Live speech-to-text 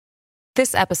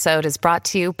This episode is brought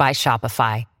to you by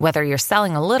Shopify. Whether you're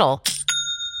selling a little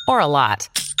or a lot,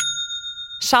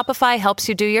 Shopify helps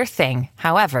you do your thing,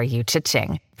 however you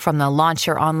cha-ching. From the launch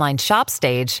your online shop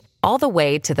stage, all the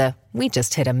way to the we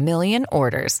just hit 1 million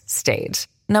orders stage.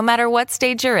 No matter what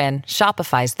stage you're in,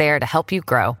 Shopify's there to help you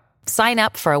grow. Sign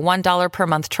up for a $1 per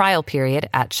month trial period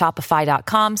at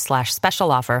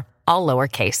shopify.com/special offer, all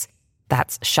lowercase.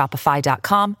 That's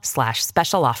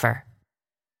shopify.com/special offer.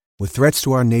 With threats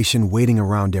to our nation waiting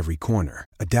around every corner,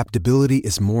 adaptability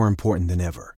is more important than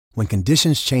ever. When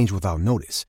conditions change without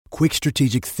notice, quick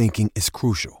strategic thinking is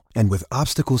crucial. And with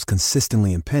obstacles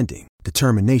consistently impending,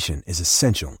 determination is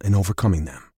essential in overcoming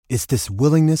them. It's this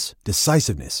willingness,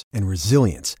 decisiveness, and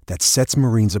resilience that sets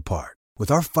Marines apart. With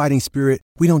our fighting spirit,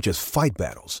 we don't just fight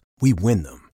battles, we win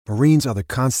them. Marines are the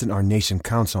constant our nation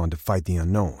counts on to fight the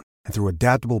unknown. And through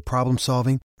adaptable problem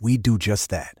solving, we do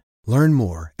just that. Learn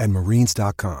more at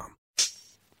marines.com.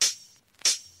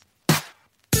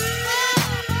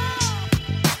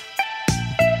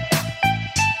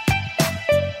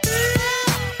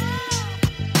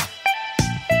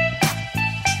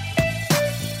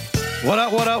 What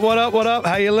up, what up, what up, what up?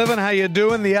 How you living? How you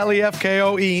doing? The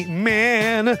Lefkoe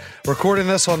man. Recording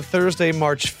this on Thursday,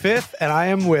 March 5th, and I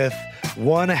am with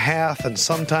one half and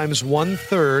sometimes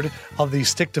 1/3 of the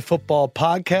Stick to Football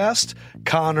podcast,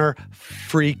 Connor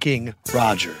freaking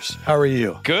Rogers. How are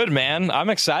you? Good, man. I'm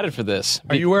excited for this.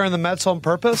 Are you wearing the Mets on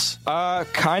purpose?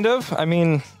 Kind of. I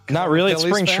mean, not really. It's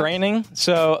spring training,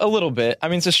 so a little bit. I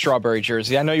mean, it's a Strawberry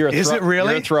jersey. I know you're a Is it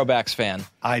really? You're a Throwbacks fan.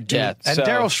 I do. Yeah, and so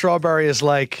Darryl Strawberry is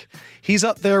like, he's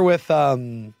up there with,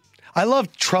 I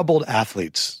love troubled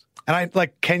athletes. And I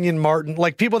like Kenyon Martin,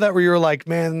 like people that were, you're like,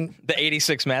 man. The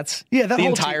 86 Mets. Yeah, the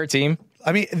entire team.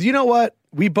 I mean, you know what?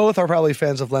 We both are probably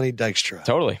fans of Lenny Dykstra.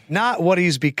 Totally. Not what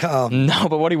he's become. No,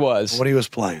 but what he was. What he was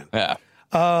playing. Yeah.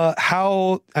 I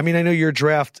mean, I know your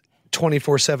draft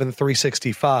 24/7,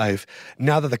 365.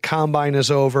 Now that the combine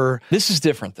is over. This is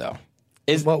different, though.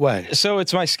 In what way? So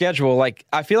it's my schedule. Like,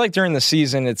 I feel like during the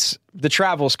season, the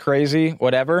travel's crazy,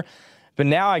 whatever. But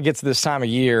now I get to this time of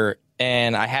year,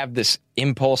 and I have this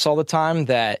impulse all the time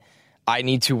that I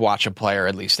need to watch a player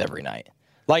at least every night.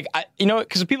 Like,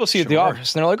 because people see it at the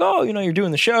office, and they're like, oh, you're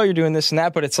doing the show, you're doing this and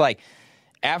that. But it's like,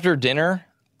 after dinner,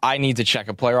 I need to check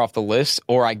a player off the list,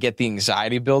 or I get the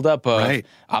anxiety buildup of,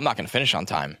 I'm not going to finish on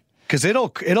time. Because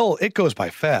it goes by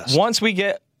fast. Once we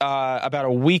get about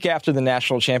a week after the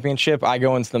national championship, I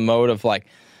go into the mode of like,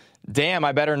 damn,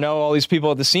 I better know all these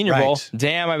people at the Senior Bowl.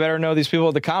 Damn, I better know these people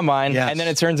at the Combine. Yes. And then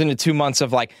it turns into 2 months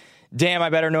of like, damn, I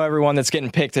better know everyone that's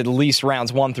getting picked at least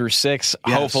rounds 1 through 6,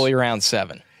 hopefully round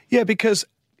 7. Yeah, because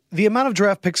the amount of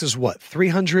draft picks is what?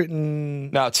 300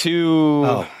 and... No,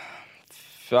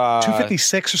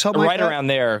 256 or something like that? Right around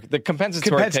there. The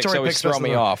compensatory picks always throw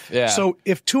me off. Yeah. So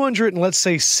if 200 and let's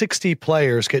say 60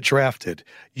 players get drafted,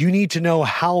 you need to know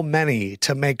how many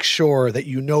to make sure that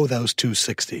you know those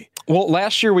 260. Well,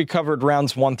 last year we covered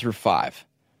rounds 1 through 5.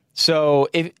 So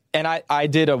I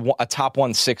did a top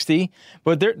 160,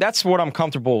 but that's what I'm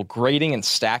comfortable grading and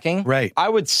stacking. Right. I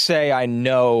would say I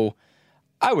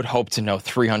would hope to know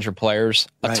 300 players.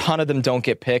 A ton of them don't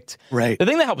get picked. Right. The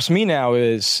thing that helps me now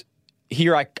is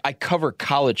here I cover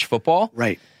college football.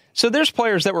 Right. So there's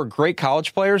players that were great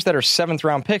college players that are 7th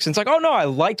round picks. And it's like, oh no, I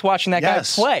liked watching that guy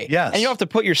play. Yes. And you don't have to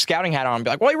put your scouting hat on and be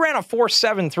like, well, he ran a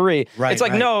 4.73. Right. It's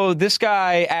like, no, this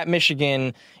guy at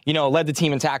Michigan, led the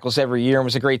team in tackles every year and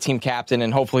was a great team captain,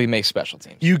 and hopefully he makes special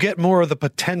teams. You get more of the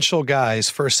potential guys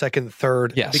first, second,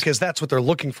 third, because that's what they're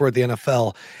looking for at the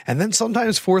NFL. And then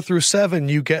sometimes 4 through 7,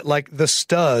 you get like the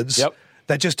studs.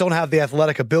 That just don't have the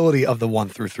athletic ability of the 1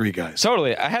 through 3 guys.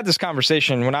 Totally. I had this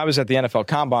conversation when I was at the NFL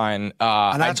Combine.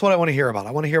 And that's what I want to hear about.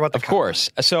 I want to hear about the Combine. Of course.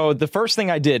 So the first thing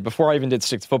I did before I even did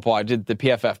Stick to Football, I did the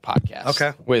PFF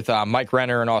podcast. With Mike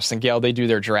Renner and Austin Gale. They do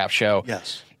their draft show.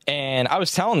 Yes. And I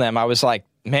was telling them, I was like,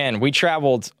 man, we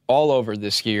traveled all over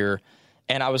this year.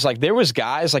 And I was like, there was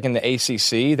guys like in the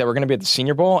ACC that were going to be at the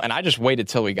Senior Bowl, and I just waited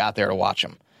till we got there to watch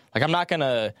them. Like, I'm not going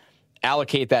to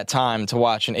allocate that time to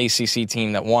watch an ACC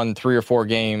team that won 3 or 4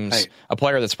 games, a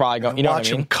player that's probably going, you know what I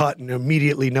mean? Watch him cut and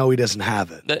immediately know he doesn't have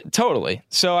it. Totally.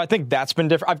 So I think that's been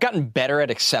different. I've gotten better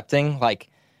at accepting, like,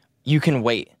 you can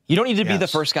wait. You don't need to be the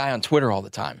first guy on Twitter all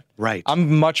the time. Right.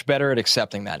 I'm much better at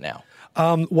accepting that now.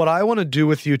 What I want to do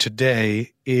with you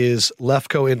today is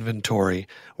Lefkoe inventory,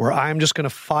 where I'm just going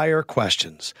to fire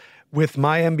questions. With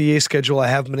my NBA schedule, I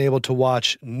haven't been able to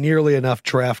watch nearly enough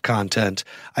draft content.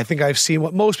 I think I've seen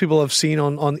what most people have seen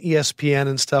on ESPN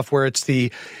and stuff, where it's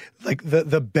the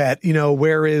bet,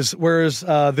 where is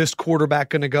this quarterback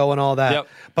going to go and all that. Yep.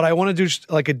 But I want to do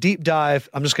just like a deep dive.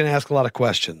 I'm just going to ask a lot of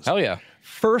questions. Hell yeah.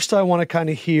 First, I want to kind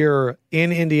of hear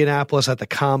in Indianapolis at the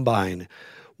Combine,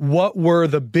 what were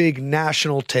the big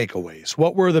national takeaways?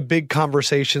 What were the big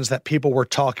conversations that people were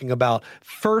talking about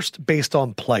first based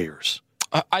on players?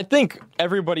 I think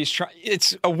everybody's trying.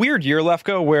 It's a weird year,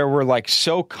 Lefkoe, where we're like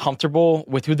so comfortable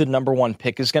with who the number one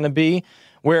pick is going to be,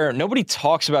 where nobody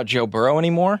talks about Joe Burrow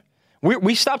anymore.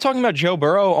 We stopped talking about Joe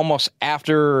Burrow almost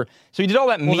after. So he did all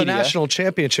that media. Well, the national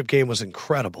championship game was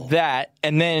incredible. That,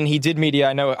 and then he did media.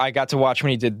 I know I got to watch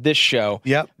when he did this show.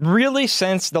 Yep. Really,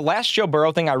 since the last Joe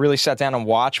Burrow thing I really sat down and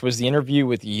watched was the interview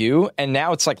with you, and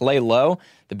now it's like lay low.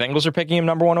 The Bengals are picking him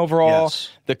number one overall. Yes.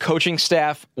 The coaching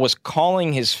staff was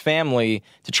calling his family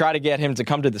to try to get him to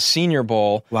come to the Senior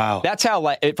Bowl. Wow. That's how,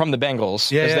 from the Bengals,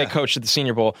 because they coached at the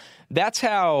Senior Bowl. That's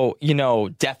how,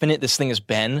 definite this thing has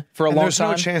been for a long there's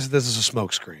time. There's no chance that this is a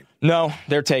smokescreen. No,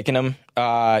 they're taking him.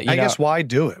 I guess why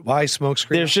do it? Why smokescreen?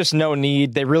 There's just no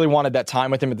need. They really wanted that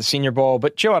time with him at the Senior Bowl,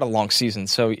 but Joe had a long season,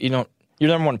 so you're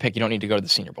number one pick. You don't need to go to the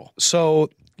Senior Bowl. So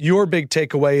your big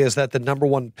takeaway is that the number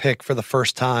one pick for the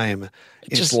first time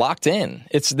is just locked in.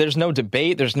 There's no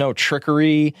debate. There's no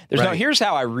trickery. Here's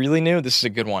how I really knew. This is a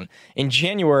good one. In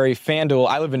January, FanDuel,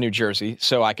 I live in New Jersey,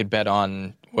 so I could bet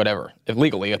on whatever,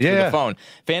 legally through the phone.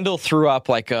 FanDuel threw up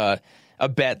like a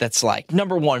bet that's like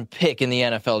number one pick in the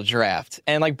NFL draft.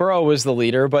 And like Burrow was the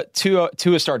leader, but Tua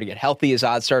started to get healthy. His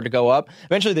odds started to go up.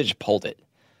 Eventually they just pulled it.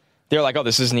 They're like, oh,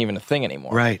 this isn't even a thing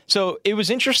anymore. Right. So it was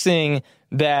interesting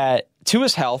that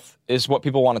Tua's health is what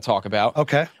people want to talk about.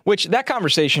 Okay. Which that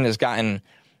conversation has gotten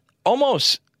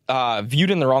almost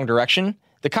viewed in the wrong direction.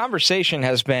 The conversation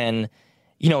has been,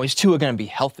 is Tua going to be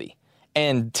healthy?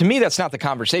 And to me, that's not the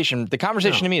conversation. The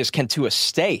conversation to me is, can Tua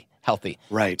stay healthy?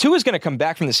 Right. Tua's going to come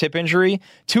back from this hip injury.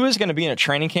 Tua's going to be in a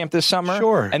training camp this summer.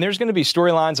 Sure. And there's going to be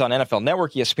storylines on NFL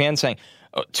Network, ESPN saying,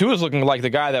 Tua's looking like the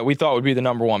guy that we thought would be the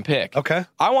number one pick. Okay.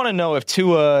 I want to know if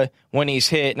Tua, when he's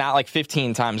hit, not like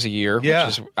 15 times a year, which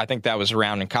is, I think that was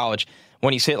around in college,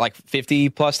 when he's hit like 50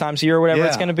 plus times a year or whatever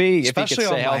it's going to be, especially if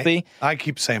he can stay healthy. I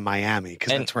keep saying Miami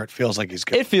because that's where it feels like he's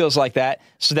good. It feels like that.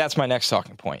 So that's my next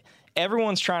talking point.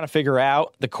 Everyone's trying to figure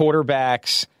out the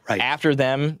quarterbacks after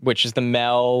them, which is the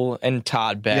Mel and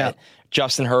Todd bet,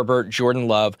 Justin Herbert, Jordan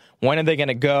Love. When are they going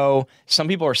to go? Some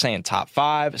people are saying top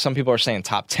 5. Some people are saying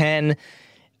top 10.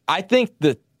 I think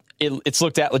that it's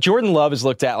looked at, Jordan Love is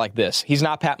looked at like this. He's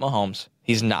not Pat Mahomes.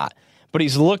 He's not. But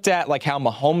he's looked at like how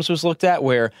Mahomes was looked at,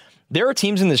 where there are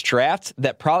teams in this draft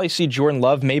that probably see Jordan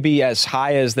Love maybe as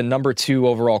high as the number 2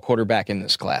 overall quarterback in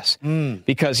this class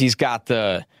because he's got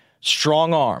the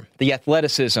strong arm, the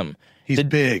athleticism. He's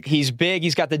big. He's big.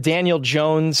 He's got the Daniel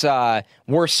Jones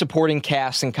worst supporting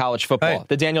cast in college football. Right.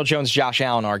 The Daniel Jones, Josh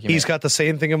Allen argument. He's got the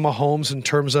same thing in Mahomes in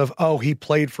terms of, he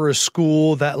played for a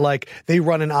school that they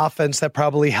run an offense that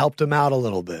probably helped him out a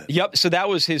little bit. Yep. So that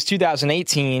was his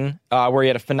 2018 where he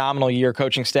had a phenomenal year.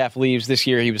 Coaching staff leaves. This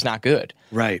year he was not good.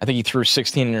 Right. I think he threw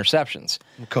 16 interceptions.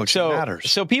 Coaching matters.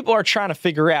 So people are trying to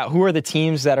figure out who are the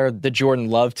teams that are the Jordan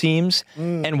Love teams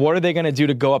and what are they going to do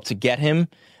to go up to get him.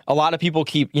 A lot of people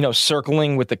keep,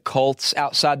 circling with the Colts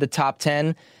outside the top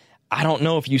 10. I don't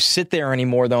know if you sit there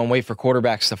anymore, though, and wait for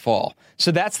quarterbacks to fall.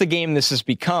 So that's the game this has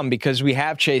become because we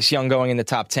have Chase Young going in the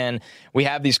top 10. We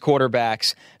have these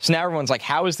quarterbacks. So now everyone's like,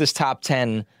 how is this top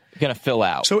 10 going to fill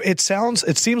out? So it seems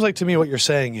like to me what you're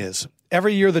saying is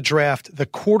every year the draft, the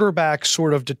quarterbacks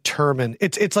sort of determine.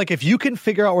 It's like if you can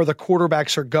figure out where the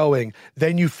quarterbacks are going,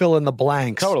 then you fill in the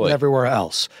blanks everywhere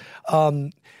else.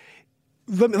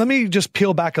 Let me just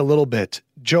peel back a little bit.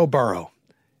 Joe Burrow,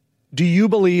 do you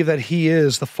believe that he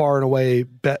is the far and away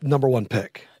number one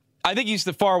pick? I think he's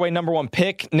the far away number one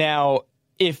pick. Now,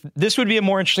 if this would be a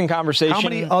more interesting conversation. How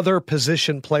many other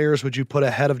position players would you put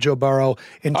ahead of Joe Burrow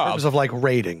in terms of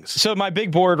ratings? So my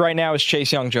big board right now is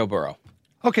Chase Young, Joe Burrow.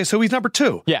 Okay, so he's number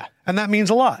 2. Yeah. And that means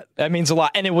a lot. That means a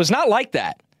lot. And it was not like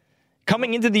that.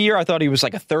 Coming into the year, I thought he was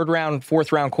like a 3rd round,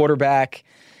 4th round quarterback.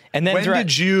 And then when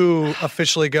did you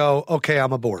officially go, okay,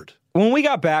 I'm aboard? When we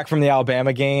got back from the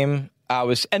Alabama game,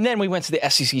 and then we went to the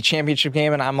SEC championship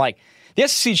game, and I'm like, the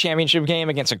SEC championship game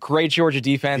against a great Georgia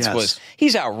defense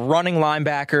he's outrunning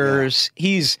linebackers.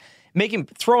 He's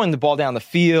throwing the ball down the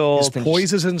field. His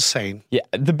poise is insane. Yeah,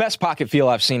 the best pocket feel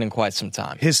I've seen in quite some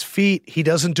time. His feet, he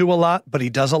doesn't do a lot, but he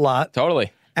does a lot.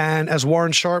 Totally. And as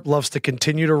Warren Sharp loves to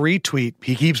continue to retweet,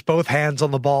 he keeps both hands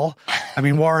on the ball. I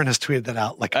mean, Warren has tweeted that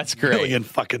out like That's a million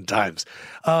fucking times.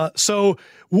 So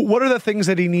what are the things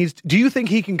that he needs? Do you think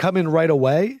he can come in right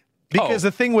away? Because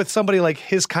the thing with somebody like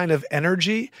his kind of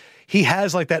energy, he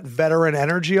has like that veteran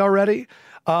energy already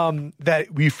that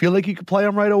we feel like he could play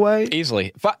him right away.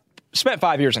 Easily. Spent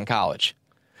 5 years in college.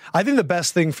 I think the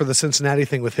best thing for the Cincinnati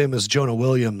thing with him is Jonah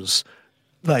Williams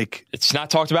like It's not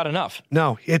talked about enough.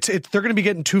 no, it's they're going to be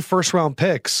getting 2 first-round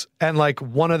picks, and like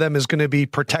one of them is going to be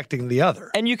protecting the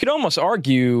other. And you could almost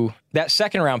argue that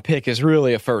second-round pick is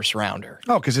really a first-rounder.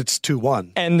 Oh, because it's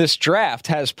 2-1. And this draft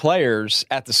has players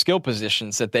at the skill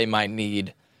positions that they might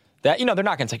need. That, they're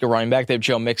not going to take a running back. They have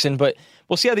Joe Mixon, but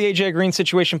we'll see how the A.J. Green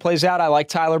situation plays out. I like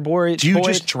Tyler Boyd. Do you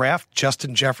just draft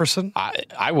Justin Jefferson?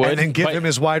 I would. And then give him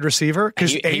his wide receiver?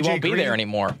 Because he won't be there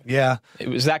anymore. Yeah. It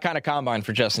was that kind of combine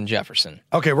for Justin Jefferson.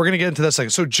 Okay, we're going to get into that second.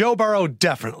 So Joe Burrow,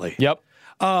 definitely. Yep.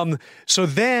 So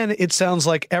then it sounds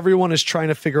like everyone is trying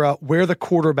to figure out where the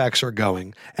quarterbacks are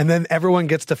going, and then everyone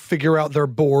gets to figure out their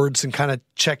boards and kind of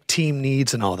check team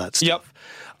needs and all that stuff.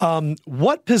 Yep.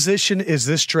 What position is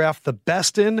this draft the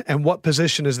best in, and what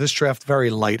position is this draft very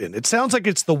light in? It sounds like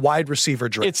it's the wide receiver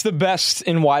draft. It's the best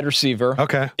in wide receiver.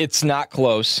 Okay. It's not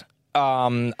close.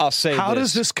 I'll say How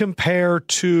does this compare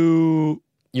to...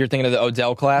 You're thinking of the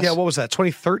Odell class? Yeah, what was that,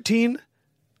 2013?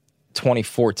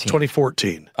 2014.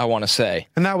 2014. I want to say.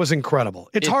 And that was incredible.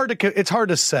 It's hard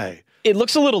to say. It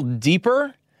looks a little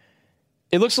deeper.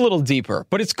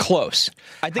 But it's close.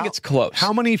 I think it's close.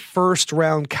 How many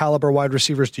first-round caliber wide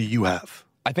receivers do you have?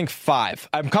 I think 5.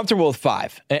 I'm comfortable with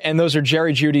 5. And those are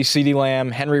Jerry Jeudy, CeeDee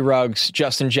Lamb, Henry Ruggs,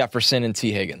 Justin Jefferson, and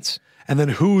T. Higgins. And then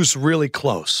who's really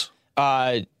close?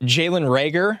 Jalen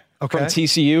Reagor from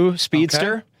TCU,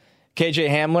 speedster. Okay. KJ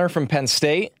Hamler from Penn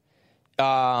State.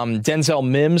 Denzel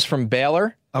Mims from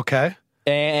Baylor. Okay.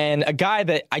 And a guy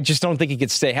that I just don't think he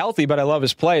could stay healthy, but I love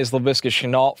his play, is Laviska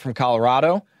Shenault from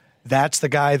Colorado. That's the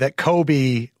guy that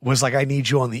Kobe was like, I need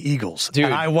you on the Eagles. Dude.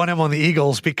 And I want him on the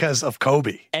Eagles because of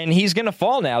Kobe. And he's going to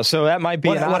fall now, so that might be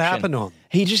an option. What happened to him?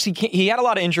 He had a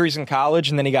lot of injuries in college,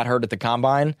 and then he got hurt at the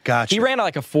combine. Gotcha. He ran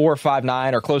like a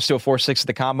 4.59 or close to a 4.6 at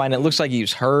the combine. And it looks like he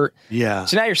was hurt. Yeah.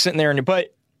 So now you're sitting there,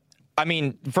 but I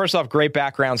mean, first off, great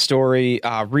background story,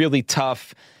 really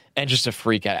tough, and just a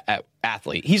freak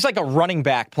athlete. He's like a running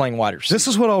back playing wide receiver. This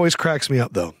is what always cracks me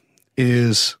up, though,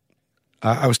 is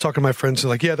I was talking to my friends who are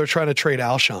like, yeah, they're trying to trade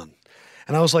Alshon.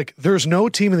 And I was like, there's no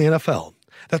team in the NFL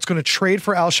that's going to trade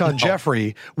for Alshon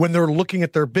Jeffrey when they're looking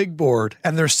at their big board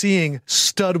and they're seeing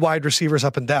stud wide receivers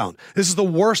up and down. This is the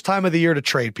worst time of the year to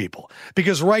trade people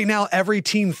because right now every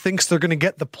team thinks they're going to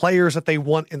get the players that they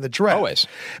want in the draft. Always.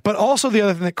 But also the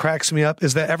other thing that cracks me up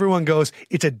is that everyone goes,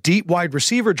 it's a deep wide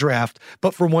receiver draft.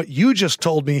 But from what you just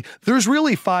told me, there's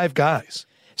really 5 guys.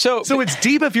 So it's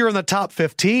deep if you're in the top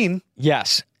 15.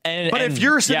 Yes. But if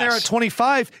you're sitting there at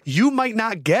 25, you might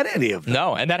not get any of them.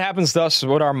 No, and that happens to us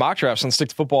with our mock drafts on Stick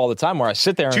to Football all the time, where I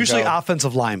sit there and usually go,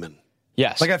 offensive linemen.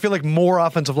 Yes. Like, I feel like more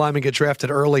offensive linemen get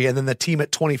drafted early, and then the team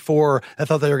at 24 that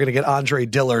thought they were going to get Andre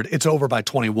Dillard, it's over by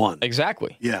 21.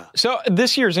 Exactly. Yeah. So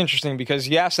this year is interesting because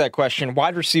you asked that question,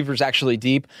 wide receivers actually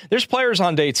deep. There's players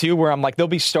on day 2 where I'm like, they'll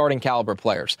be starting caliber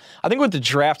players. I think with the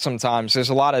draft sometimes there's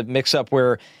a lot of mix-up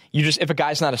where you just, if a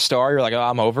guy's not a star, you're like, oh,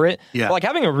 I'm over it. Yeah. But like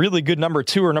having a really good number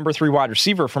 2 or number 3 wide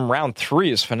receiver from round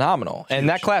 3 is phenomenal. And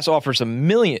that class offers a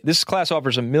million. This class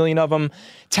offers a million of them.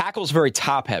 Tackle's very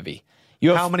top-heavy.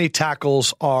 How many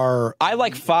tackles are... I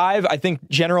like 5. I think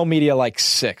general media like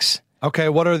 6. Okay,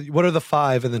 what are the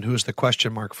 5, and then who's the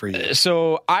question mark for you?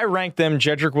 So I rank them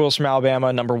Jedrick Wills from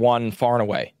Alabama, number 1, far and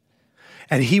away.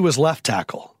 And he was left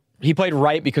tackle. He played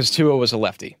right because Tua was a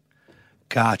lefty.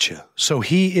 Gotcha. So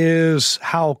he is...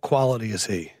 How quality is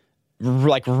he?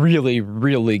 Like really,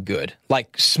 really good.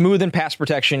 Like smooth in pass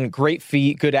protection, great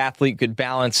feet, good athlete, good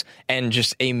balance, and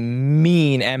just a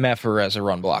mean MFer as a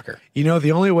run blocker. You know,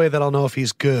 the only way that I'll know if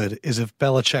he's good is if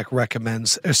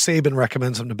Saban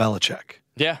recommends him to Belichick.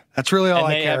 Yeah. That's really all I care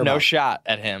about. And they have no shot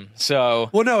at him. So,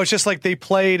 well, no, it's just like they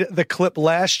played the clip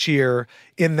last year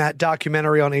in that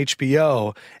documentary on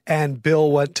HBO, and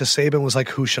Bill went to Saban and was like,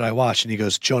 who should I watch? And he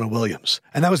goes, Jonah Williams.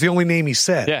 And that was the only name he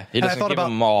said. Yeah, he doesn't give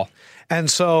them all. And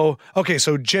so, okay,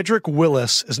 so Jedrick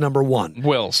Willis is number 1.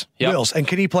 Wills. Yep. Wills. And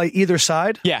can he play either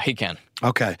side? Yeah, he can.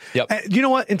 Okay. Yep. You know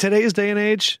what? In today's day and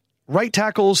age, right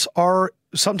tackles are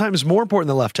sometimes more important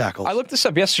than left tackles. I looked this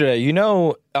up yesterday. You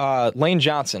know, Lane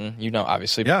Johnson,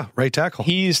 obviously. Yeah, right tackle.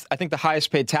 He's, I think, the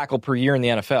highest paid tackle per year in the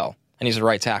NFL, and he's a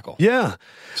right tackle. Yeah.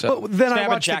 So, but then I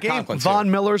watched the game. Conklin Von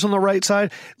too. Miller's on the right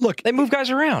side. Look, they move guys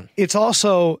around. It's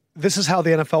also, this is how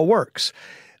the NFL works.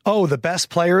 Oh, the best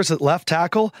players at left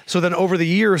tackle. So then over the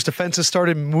years, defenses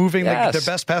started moving their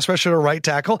best pass rusher to right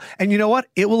tackle. And you know what?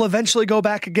 It will eventually go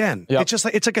back again. Yep. It's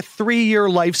like a 3-year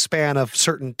lifespan of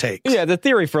certain takes. Yeah, the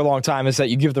theory for a long time is that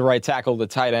you give the right tackle the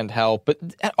tight end help, but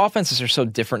offenses are so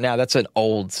different now. That's an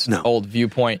old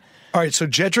viewpoint. All right, so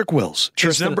Jedrick Wills.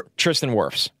 Tristan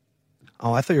Wirfs.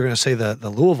 Oh, I thought you were going to say the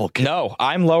Louisville kid. No,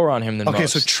 I'm lower on him than most. Okay,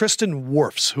 so Tristan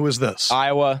Wirfs. Who is this?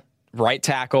 Iowa. Right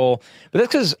tackle. But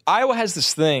that's because Iowa has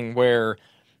this thing where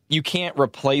you can't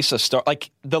replace a star.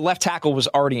 Like, the left tackle was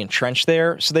already entrenched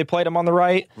there, so they played him on the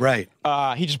right. Right.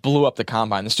 He just blew up the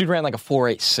combine. This dude ran like a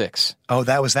 4.86. Oh,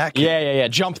 that was that kid? Yeah.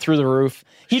 Jumped through the roof.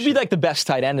 He'd be like the best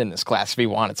tight end in this class if he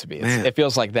wanted to be. It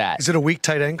feels like that. Is it a weak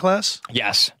tight end class?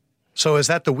 Yes. So is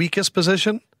that the weakest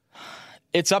position?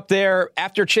 It's up there.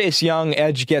 After Chase Young,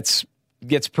 edge gets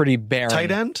pretty barren.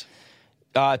 Tight end?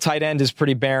 Tight end is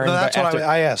pretty barren. No, that's what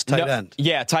I asked. Tight end.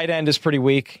 Yeah, tight end is pretty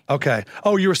weak. Okay.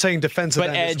 Oh, you were saying defensive But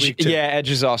end edge, is weak too. yeah, edge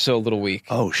is also a little weak.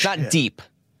 Oh, It's shit. not deep.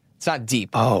 It's not deep.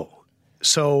 Oh.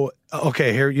 So,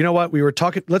 okay, here, you know what? We were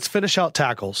talking, let's finish out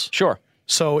tackles. Sure.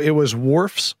 So it was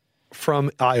Wharfs from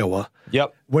Iowa.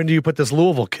 Yep. When do you put this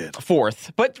Louisville kid?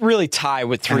 Fourth, but really tie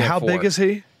with 3 And and how 4. big is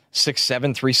he?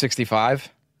 6'7", 365.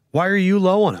 Why are you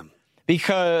low on him?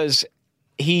 Because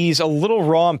he's a little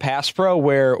raw in pass pro,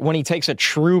 where when he takes a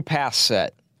true pass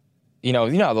set, you know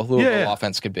how the Louisville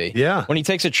offense could be. Yeah. When he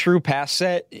takes a true pass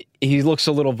set, he looks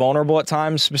a little vulnerable at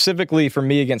times, specifically for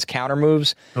me against counter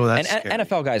moves. Oh, that's and scary.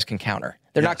 NFL guys can counter.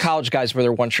 They're not college guys where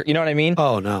they're one trick. You know what I mean?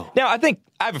 Oh, no. Now, I think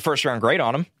I have a first-round grade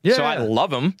on him, so I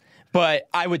love him, but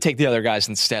I would take the other guys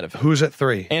instead of him. Who's at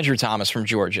 3? Andrew Thomas from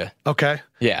Georgia. Okay.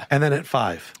 Yeah. And then at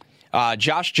 5?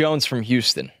 Josh Jones from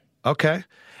Houston. Okay.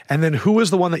 And then who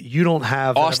is the one that you don't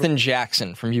have? Austin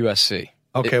Jackson from USC.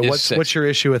 Okay, what's your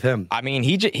issue with him? I mean,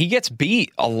 he gets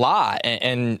beat a lot,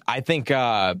 and I think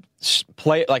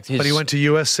play like his. But he went to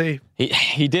USC.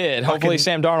 He did. Hopefully,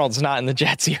 Sam Darnold's not in the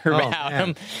Jets here without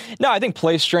him. No, I think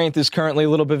play strength is currently a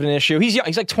little bit of an issue. He's young.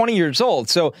 He's like 20 years old,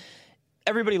 so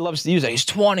everybody loves to use that. He's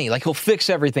 20, like he'll fix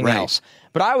everything else.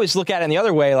 But I always look at it in the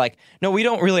other way, like, no, we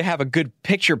don't really have a good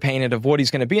picture painted of what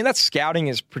he's going to be, and that's scouting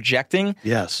is projecting.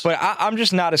 Yes. But I'm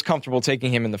just not as comfortable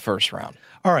taking him in the first round.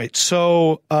 All right,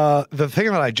 so the thing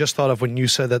that I just thought of when you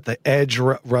said that the edge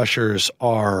rushers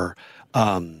are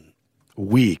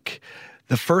weak,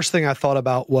 the first thing I thought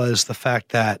about was the fact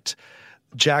that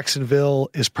Jacksonville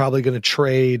is probably going to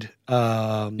trade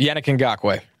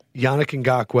Yannick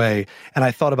Ngakoue, and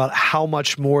I thought about how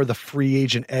much more the free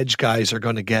agent edge guys are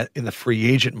going to get in the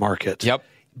free agent market. Yep.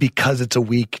 Because it's a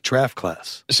weak draft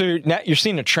class. So you're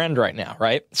seeing a trend right now,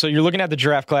 right? So you're looking at the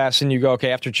draft class and you go,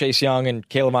 okay, after Chase Young and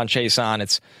Caleb on Chase on,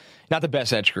 it's not the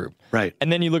best edge group. Right. And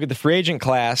then you look at the free agent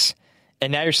class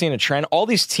and now you're seeing a trend. All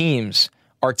these teams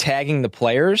are tagging the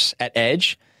players at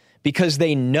edge because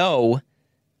they know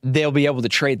they'll be able to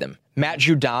trade them. Matt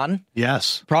Judon.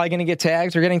 Yes. Probably going to get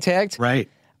tagged or getting tagged. Right.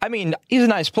 I mean, he's a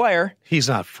nice player. He's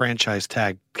not franchise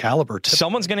tag caliber.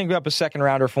 Someone's going to give up a second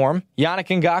rounder for him. Yannick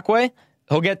Ngakoue,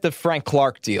 he'll get the Frank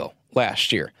Clark deal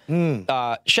last year.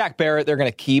 Shaq Barrett, they're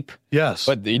going to keep. Yes.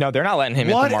 But, they're not letting him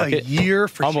What into the market. a year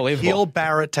for Unbelievable. Shaquille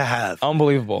Barrett to have.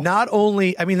 Unbelievable. Not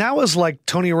only, I mean, that was like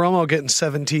Tony Romo getting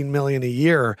 $17 million a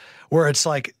year, where it's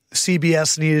like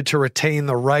CBS needed to retain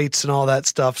the rights and all that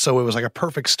stuff, so it was like a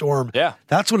perfect storm. Yeah.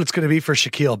 That's what it's going to be for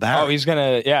Shaquille Barrett. Oh, he's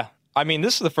going to, yeah. I mean,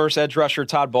 this is the first edge rusher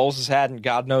Todd Bowles has had in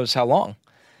God knows how long.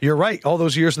 You're right. All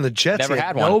those years in the Jets, Never he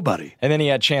had one. nobody. And then he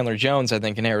had Chandler Jones, I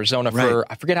think, in Arizona for,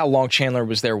 I forget how long Chandler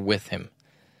was there with him.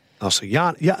 Oh, so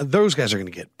those guys are going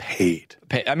to get paid.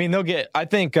 I mean, they'll get, I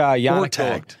think Yannick,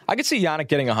 tagged. I could see Yannick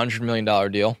getting a $100 million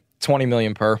deal, $20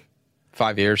 million per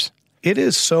 5 years. It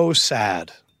is so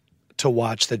sad to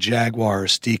watch the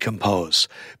Jaguars decompose.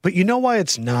 But you know why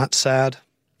it's not sad?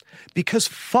 Because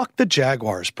fuck the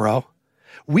Jaguars, bro.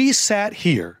 I sat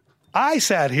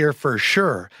here for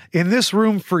sure in this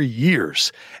room for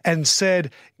years and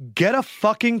said, get a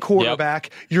fucking quarterback.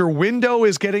 Yep. Your window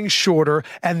is getting shorter.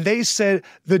 And they said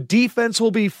the defense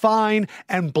will be fine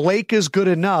and Blake is good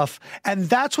enough. And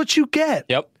that's what you get.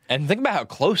 Yep. And think about how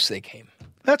close they came.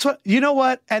 That's what, you know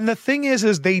what? And the thing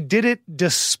is they did it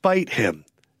despite him.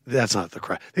 That's not the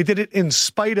correct. They did it in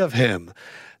spite of him,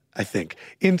 I think.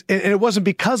 And it wasn't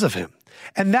because of him.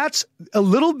 And that's a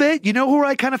little bit, you know who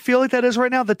I kind of feel like that is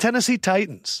right now? The Tennessee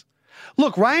Titans.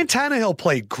 Look, Ryan Tannehill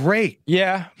played great.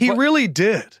 Yeah. He really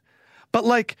did. But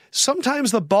like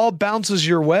sometimes the ball bounces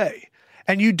your way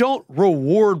and you don't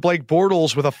reward Blake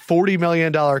Bortles with a $40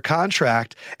 million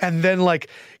contract and then like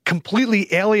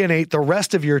completely alienate the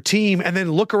rest of your team and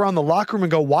then look around the locker room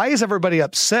and go, why is everybody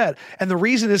upset? And the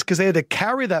reason is because they had to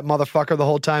carry that motherfucker the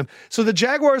whole time. So the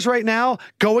Jaguars right now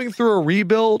going through a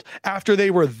rebuild after they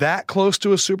were that close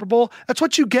to a Super Bowl, that's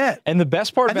what you get. And the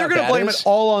best part about that is... And they're going to blame it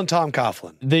all on Tom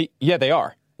Coughlin. They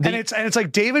are. And it's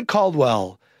like David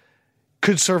Caldwell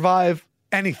could survive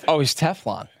anything. Oh, he's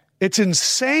Teflon. It's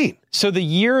insane. So the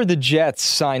year the Jets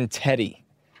signed Teddy,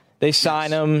 they sign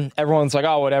him. Everyone's like,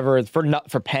 oh, whatever,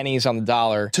 for pennies on the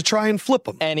dollar. To try and flip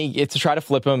him. And to try to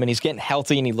flip him, and he's getting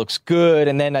healthy, and he looks good.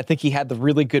 And then I think he had the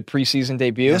really good preseason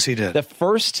debut. Yes, he did. The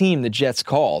first team the Jets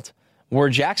called were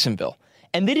Jacksonville.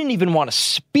 and they didn't even want to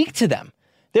speak to them.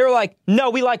 They were like, no,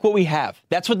 we like what we have.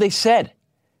 That's what they said.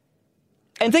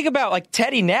 And think about like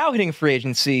Teddy now hitting free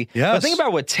agency. Yes. But think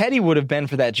about what Teddy would have been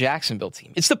for that Jacksonville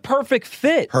team. It's the perfect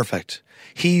fit. Perfect.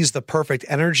 He's the perfect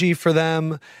energy for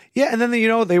them. Yeah, and then,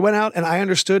 they went out, and I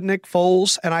understood Nick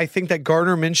Foles, and I think that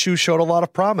Gardner Minshew showed a lot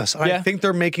of promise. And I think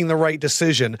they're making the right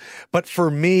decision. But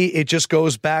for me, it just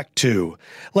goes back to,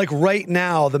 like, right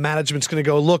now, the management's going to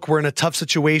go, look, we're in a tough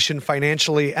situation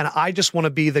financially, and I just want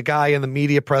to be the guy in the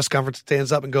media press conference that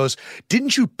stands up and goes,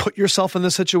 didn't you put yourself in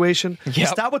this situation? Yep.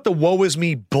 Stop with the woe is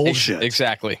me bullshit.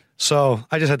 Exactly. So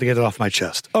I just had to get it off my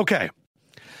chest. Okay.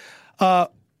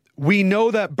 We know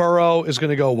that Burrow is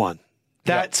going to go 1.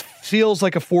 That feels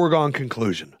like a foregone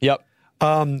conclusion. Yep.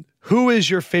 Who is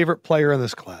your favorite player in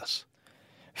this class?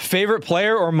 Favorite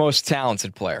player or most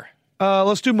talented player?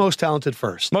 Let's do most talented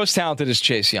first. Most talented is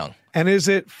Chase Young. And is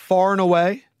it far and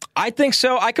away? I think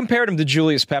so. I compared him to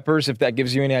Julius Peppers, if that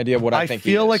gives you any idea of what I think he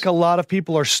is. I feel like a lot of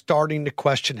people are starting to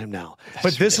question him now.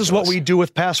 But this is what we do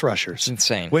with pass rushers. It's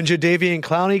insane. When Jadeveon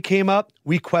Clowney came up,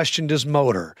 we questioned his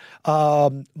motor.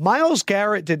 Myles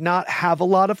Garrett did not have a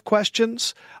lot of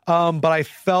questions, but I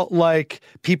felt like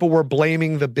people were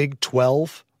blaming the Big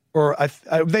 12. Or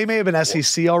they may have been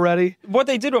SEC already. What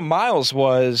they did with Myles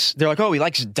was they're like, oh, he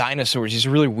likes dinosaurs. He's a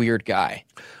really weird guy.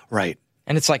 Right.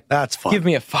 And it's like, that's fun. Give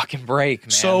me a fucking break, man.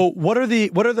 So what are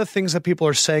the things that people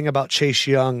are saying about Chase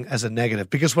Young as a negative?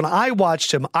 Because when I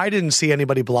watched him, I didn't see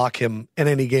anybody block him in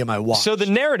any game I watched. So the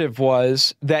narrative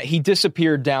was that he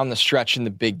disappeared down the stretch in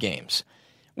the big games,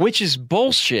 which is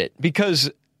bullshit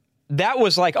because that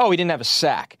was like, oh, he didn't have a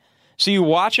sack. So you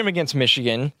watch him against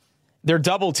Michigan, they're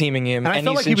double teaming him. And I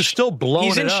felt like he was still blowing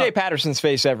it up. He's in Shea Patterson's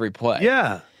face every play.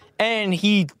 Yeah. And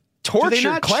he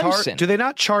tortured Clemson. Do they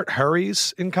not chart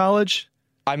hurries in college?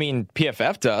 I mean,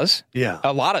 PFF does. Yeah.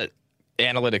 A lot of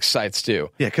analytics sites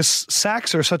do. Yeah, because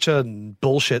sacks are such a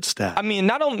bullshit stat. I mean,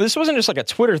 not only this wasn't just like a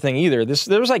Twitter thing either.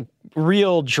 There was like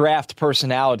real draft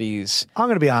personalities. I'm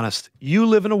going to be honest. You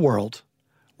live in a world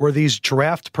where these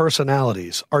draft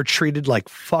personalities are treated like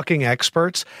fucking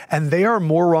experts, and they are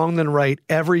more wrong than right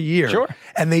every year. Sure.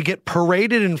 And they get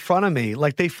paraded in front of me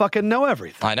like they fucking know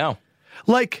everything. I know.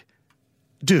 Like,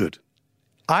 dude,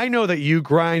 I know that you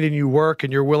grind and you work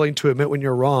and you're willing to admit when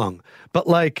you're wrong, but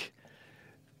like,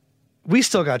 we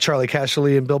still got Charlie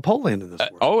Casserly and Bill Poland in this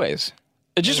world. Always.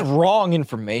 It's just wrong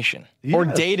information or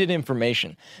dated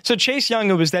information. So Chase Young,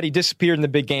 it was that he disappeared in the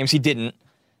big games. He didn't.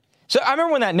 So I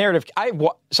remember when that narrative, I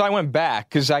went back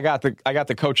because I got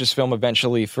the coach's film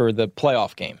eventually for the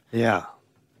playoff game. Yeah.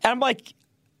 And I'm like,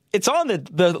 it's on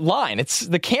the line. It's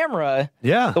the camera.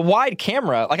 Yeah. The wide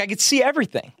camera. Like I could see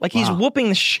everything. Like he's whooping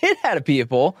the shit out of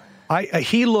people.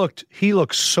 He looked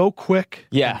so quick.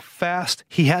 Yeah. And fast.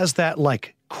 He has that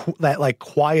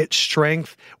quiet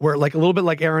strength where like a little bit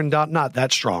like Aaron Donald, not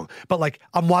that strong, but like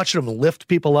I'm watching him lift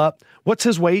people up. What's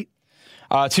his weight?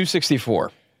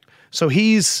 264. So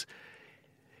he's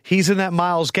in that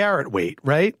Myles Garrett weight,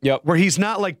 right? Yep. Where he's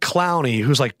not like Clowney,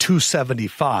 who's like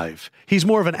 275. He's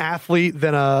more of an athlete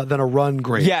than a run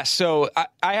great. Yeah, so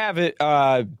I have it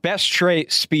best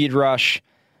trait, speed rush,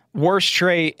 worst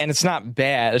trait, and it's not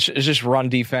bad. It's just run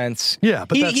defense. Yeah,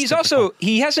 but he's typical. also,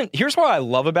 he hasn't, here's what I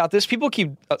love about this.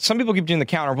 Some people keep doing the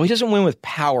counter, but he doesn't win with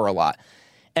power a lot.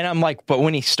 And I'm like, but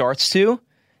when he starts to,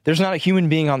 there's not a human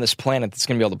being on this planet that's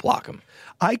going to be able to block him.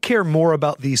 I care more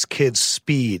about these kids'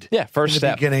 speed first in the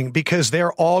step. beginning because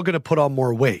they're all going to put on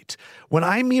more weight. When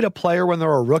I meet a player when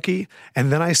they're a rookie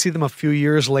and then I see them a few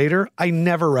years later, I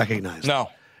never recognize them. No.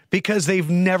 Because they've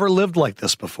never lived like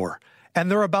this before.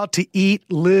 And they're about to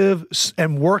eat, live,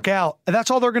 and work out. And that's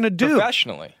all they're going to do.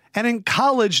 Professionally. And in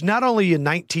college, not only are you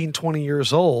 19, 20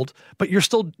 years old, but you're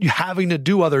still having to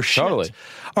do other shit. Totally.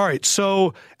 All right.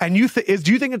 So, and do you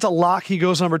think it's a lock he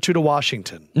goes number 2 to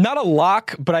Washington? Not a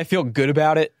lock, but I feel good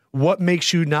about it. What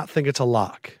makes you not think it's a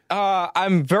lock?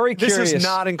 I'm very curious. This is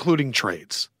not including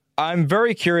trades. I'm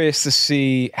very curious to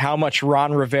see how much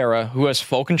Ron Rivera, who has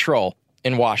full control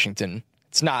in Washington,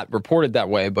 it's not reported that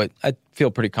way, but I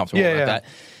feel pretty comfortable about that,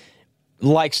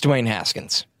 likes Dwayne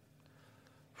Haskins.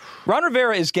 Ron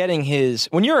Rivera is getting his,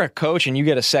 when you're a coach and you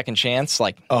get a second chance,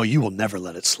 like, oh, you will never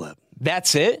let it slip.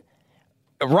 That's it.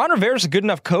 Ron Rivera's a good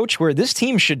enough coach where this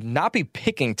team should not be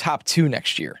picking top 2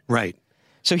 next year. Right.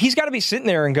 So he's got to be sitting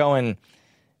there and going,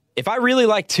 if I really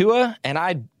like Tua, and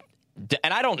I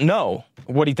don't know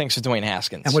what he thinks of Dwayne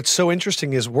Haskins. And what's so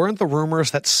interesting is, weren't the rumors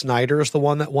that Snyder's the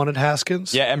one that wanted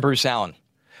Haskins? Yeah, and Bruce Allen.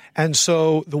 And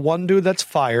so the one dude that's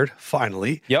fired,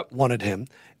 finally, Yep. wanted him.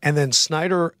 And then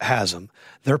Snyder has him.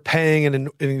 They're paying an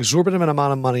exorbitant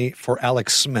amount of money for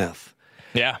Alex Smith.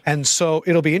 Yeah. And so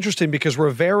it'll be interesting because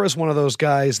Rivera is one of those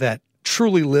guys that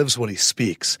truly lives what he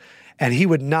speaks. And he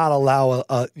would not allow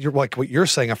you're like what you're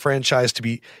saying, a franchise to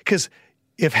be, because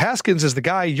if Haskins is the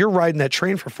guy, you're riding that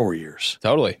train for 4 years.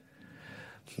 Totally.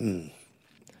 You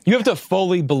have to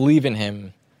fully believe in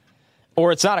him,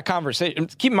 or it's not a conversation.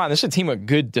 Keep in mind, this is a team with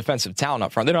good defensive talent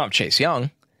up front. They don't have Chase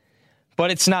Young, but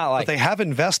it's not like... But they have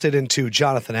invested into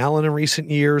Jonathan Allen in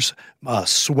recent years,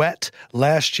 Sweat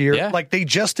last year. Yeah. Like, they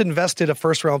just invested a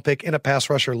first-round pick in a pass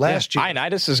rusher last year.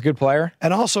 Ioannidis is a good player.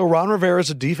 And also, Ron Rivera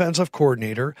is a defensive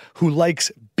coordinator who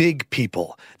likes big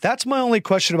people. That's my only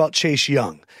question about Chase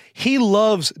Young. He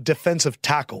loves defensive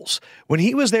tackles. When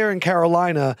he was there in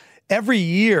Carolina... Every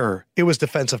year, it was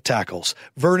defensive tackles.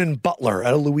 Vernon Butler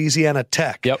at Louisiana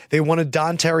Tech. Yep. They wanted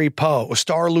Don Terry Poe,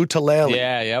 Star Lutulele.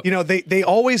 Yeah, yep. You know, they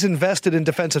always invested in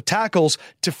defensive tackles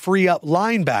to free up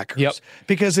linebackers. Yep.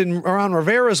 Because around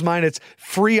Rivera's mind, it's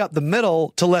free up the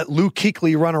middle to let Luke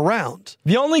Kuechly run around.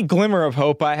 The only glimmer of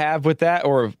hope I have with that,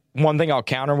 or one thing I'll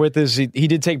counter with, is he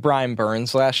did take Brian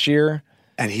Burns last year.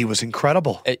 And he was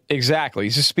incredible. Exactly.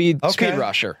 He's a speed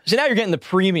rusher. So now you're getting the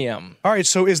premium. All right,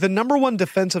 so is the number one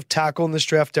defensive tackle in this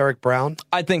draft Derek Brown?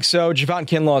 I think so. Javon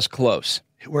Kinlaw is close.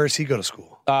 Where does he go to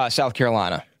school? South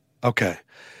Carolina. Okay.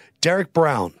 Derek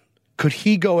Brown, could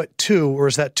he go at 2, or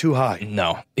is that too high?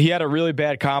 No. He had a really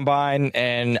bad combine,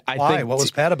 and Why? What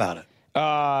was bad about it?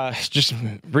 Just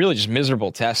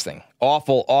miserable testing.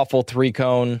 Awful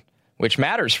 3-cone. Which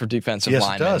matters for defensive linemen.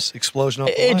 Yes, it does. Explosion off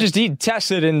the line. He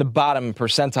tested in the bottom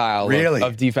percentile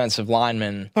of defensive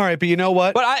linemen. All right, but you know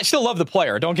what? But I still love the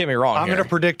player. Don't get me wrong. I'm going to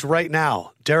predict right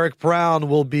now, Derek Brown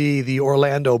will be the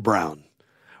Orlando Brown,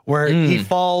 where he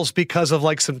falls because of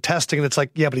like some testing, and it's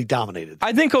like, yeah, but he dominated.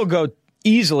 I think he'll go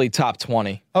easily top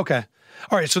 20. Okay.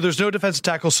 All right, so there's no defensive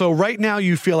tackle. So right now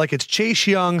you feel like it's Chase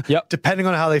Young, depending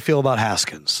on how they feel about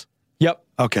Haskins. Yep.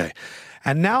 Okay.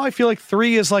 And now I feel like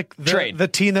 3 is like the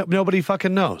team that nobody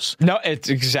fucking knows. No, it's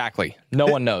exactly. No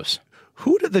one knows.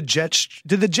 Who did the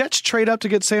Jets trade up to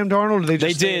get Sam Darnold? Or did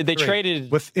they did. They traded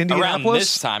with Indianapolis around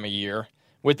this time of year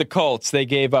with the Colts. They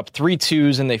gave up 3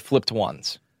 2s and they flipped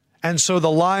 1s. And so the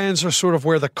Lions are sort of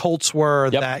where the Colts were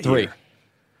that 3. year.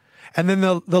 And then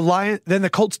the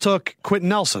Colts took Quentin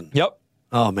Nelson. Yep.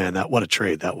 Oh man, what a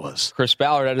trade that was. Chris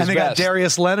Ballard at his best. And they got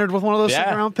Darius Leonard with one of those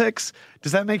second-round picks.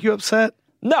 Does that make you upset?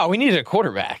 No, we needed a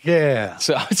quarterback. Yeah.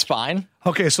 So it's fine.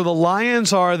 Okay, so the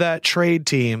Lions are that trade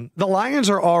team. The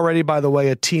Lions are already, by the way,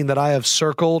 a team that I have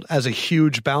circled as a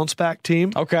huge bounce-back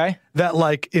team. Okay. That,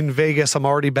 like, in Vegas, I'm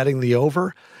already betting the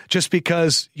over just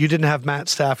because you didn't have Matt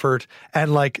Stafford.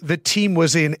 And, like, the team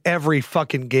was in every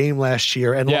fucking game last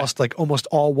year and lost, like, almost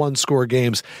all one-score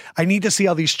games. I need to see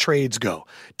how these trades go.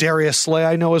 Darius Slay,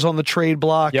 I know, is on the trade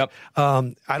block. Yep.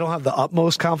 I don't have the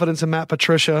utmost confidence in Matt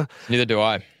Patricia. Neither do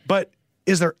I. But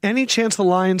is there any chance the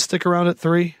Lions stick around at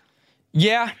 3?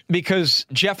 Yeah, because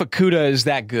Jeff Okudah is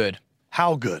that good.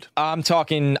 How good? I'm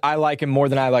talking, I like him more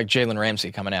than I like Jalen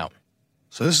Ramsey coming out.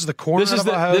 So this is the corner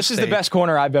This is the best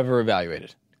corner I've ever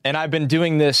evaluated. And I've been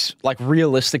doing this, like,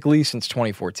 realistically since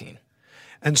 2014.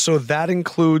 And so that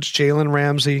includes Jalen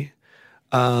Ramsey.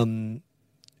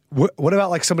 What about,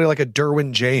 like, somebody like a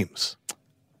Derwin James?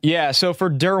 Yeah, so for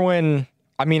Derwin,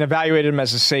 I mean, evaluated him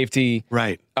as a safety.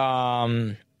 Right.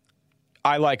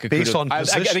 I like Okudah. Based on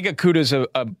position? I think Okudah's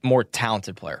a more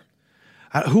talented player.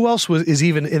 Who else is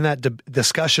even in that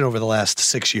discussion over the last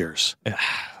 6 years?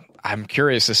 I'm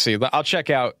curious to see. I'll check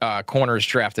out corners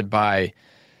drafted by,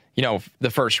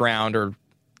 the first round or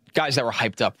guys that were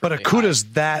hyped up. But Okudah's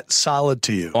that solid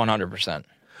to you? 100%.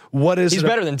 He's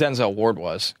better than Denzel Ward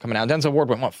was coming out. Denzel Ward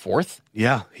went, 4th?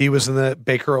 Yeah, he was in the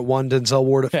Baker at 1, Denzel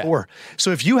Ward at 4.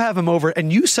 So if you have him over,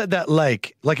 and you said that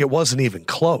like it wasn't even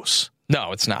close.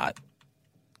 No, it's not.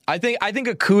 I think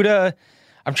Okudah.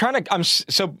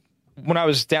 So when I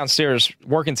was downstairs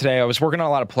working today, I was working on a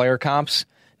lot of player comps.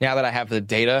 Now that I have the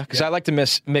data, because I like to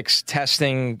mix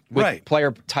testing with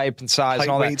player type and size and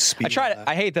all that. Speed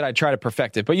I hate that I try to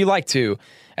perfect it, but you like to.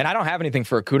 And I don't have anything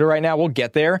for Okudah right now. We'll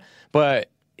get there, but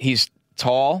he's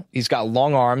tall. He's got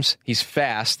long arms. He's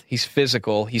fast. He's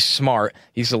physical. He's smart.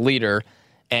 He's a leader,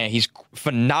 and he's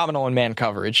phenomenal in man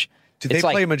coverage. Did they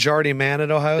play majority man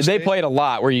at Ohio State? They played a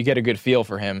lot where you get a good feel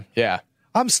for him. Yeah.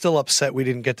 I'm still upset we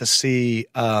didn't get to see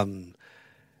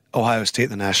Ohio State in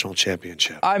the national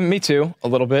championship. Me too, a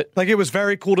little bit. Like, it was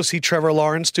very cool to see Trevor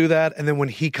Lawrence do that, and then when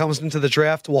he comes into the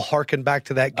draft, we'll harken back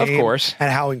to that game. Of course.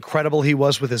 And how incredible he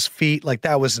was with his feet. Like,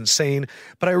 that was insane.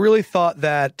 But I really thought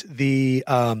that the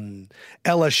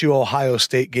LSU-Ohio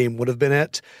State game would have been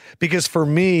it. Because for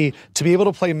me, to be able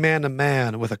to play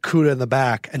man-to-man with Okudah in the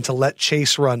back and to let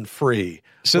Chase run free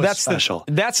was special.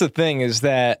 That's the thing is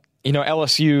that,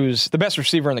 LSU's the best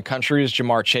receiver in the country is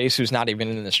Jamar Chase, who's not even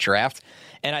in this draft.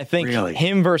 And I think Really?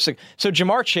 him versus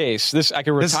Jamar Chase. I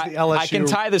can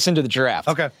tie this into the draft.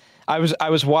 Okay. I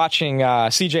was watching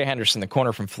C.J. Henderson, the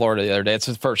corner from Florida, the other day. It's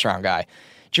a first-round guy.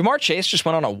 Jamar Chase just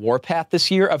went on a warpath this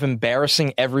year of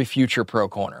embarrassing every future pro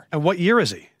corner. And what year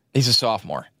is he? He's a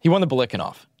sophomore. He won the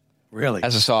Bilikhanov. Really?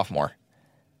 As a sophomore.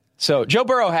 So Joe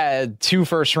Burrow had 2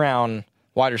 first-round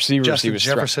wide receivers. Justin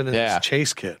Jefferson and this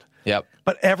Chase kid. Yep.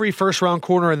 But every first-round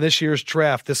corner in this year's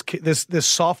draft, this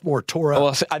sophomore tore up.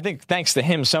 Well, I think thanks to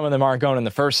him, some of them aren't going in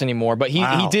the first anymore. But he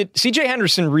did. C.J.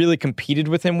 Henderson really competed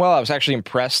with him well. I was actually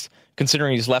impressed,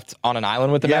 considering he's left on an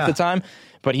island with him at the time.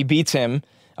 But he beats him.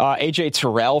 A.J.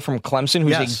 Terrell from Clemson,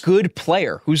 who's a good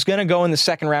player, who's going to go in the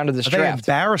second round of this draft.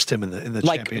 They embarrassed him in the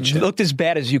championship. Looked as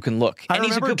bad as you can look. And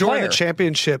he's a good player. During the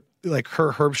championship, like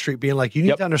Herb Street being like, you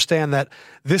need to understand that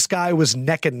this guy was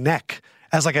neck and neck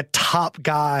as like a top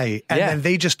guy, and then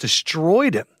they just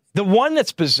destroyed him. The one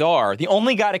that's bizarre, the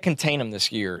only guy to contain him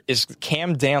this year is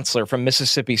Cam Dantzler from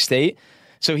Mississippi State.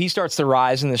 So he starts to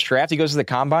rise in this draft. He goes to the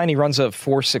combine. He runs a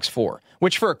 4.64,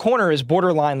 which for a corner is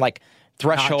borderline like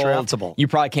threshold. You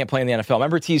probably can't play in the NFL.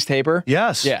 Remember Tease Tabor?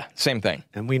 Yes. Yeah, same thing.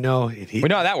 And we know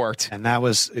how that worked. And that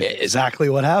was exactly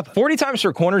what happened. 40 times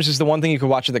for corners is the one thing you could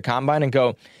watch at the combine and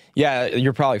go, yeah,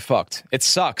 you're probably fucked. It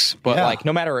sucks, but like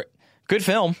no matter, good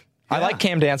film. I like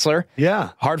Cam Dantzler.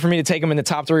 Yeah. Hard for me to take him in the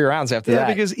top 3 rounds after that.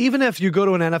 Yeah, because even if you go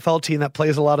to an NFL team that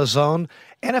plays a lot of zone,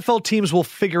 NFL teams will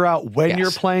figure out when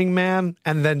you're playing man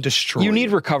and then destroy you.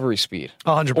 Need recovery speed.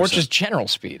 100%. Or just general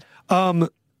speed.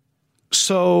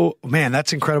 So, man,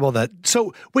 that's incredible.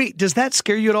 So, wait, does that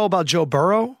scare you at all about Joe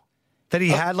Burrow? That he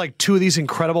had like 2 of these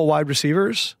incredible wide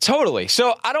receivers? Totally.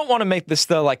 So I don't want to make this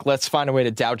let's find a way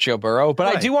to doubt Joe Burrow,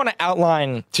 but I do want to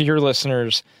outline to your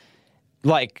listeners,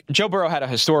 like, Joe Burrow had a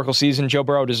historical season. Joe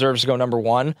Burrow deserves to go number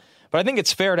 1. But I think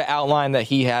it's fair to outline that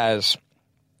he has,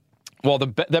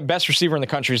 the best receiver in the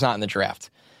country is not in the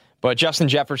draft. But Justin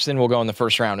Jefferson will go in the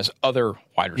first round as other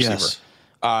wide receiver.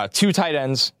 Yes. 2 tight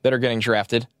ends that are getting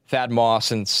drafted, Thad Moss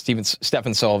and Stephen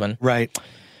Sullivan. Right.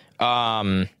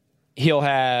 He'll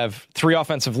have 3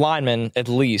 offensive linemen, at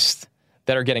least,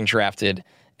 that are getting drafted.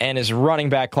 And his running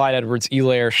back, Clyde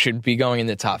Edwards-Helaire, should be going in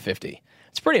the top 50.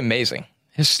 It's pretty amazing.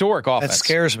 Historic offense. That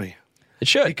scares me. It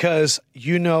should. Because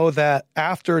you know that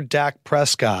after Dak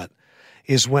Prescott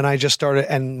is when I just started,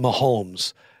 and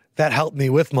Mahomes, that helped me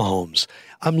with Mahomes.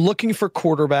 I'm looking for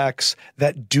quarterbacks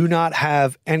that do not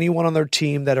have anyone on their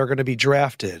team that are going to be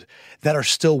drafted that are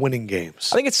still winning games.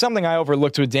 I think it's something I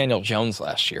overlooked with Daniel Jones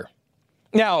last year.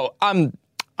 Now,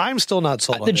 I'm still not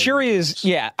sold on the jury is,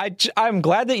 I'm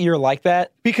glad that you're like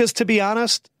that. Because to be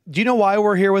honest, do you know why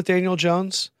we're here with Daniel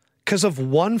Jones? Because of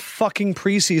one fucking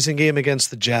preseason game against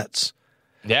the Jets.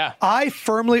 Yeah.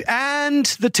 And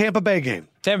the Tampa Bay game.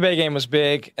 Tampa Bay game was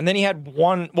big. And then he had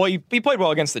he played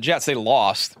well against the Jets. They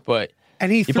lost, but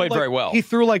he played very well. He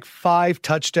threw like 5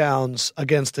 touchdowns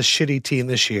against a shitty team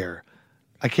this year.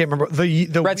 I can't remember.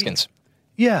 The Redskins.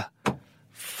 Yeah.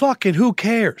 Fucking who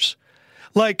cares?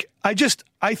 Like, I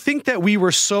think that we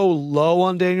were so low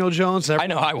on Daniel Jones. I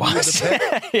know I was.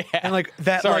 Yeah. And like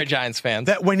that. Sorry, Giants fans.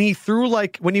 That when he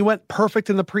went perfect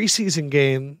in the preseason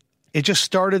game, it just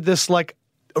started this like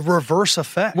a reverse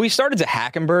effect. We started to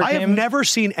Hackenberg him. I have never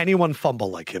seen anyone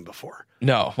fumble like him before.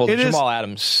 No. Well, Jamal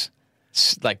Adams,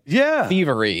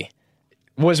 thievery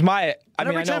was my.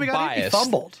 Every time he got hit, he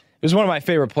fumbled. It was one of my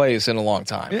favorite plays in a long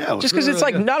time. Yeah, just because it's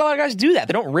like good. Not a lot of guys do that.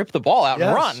 They don't rip the ball out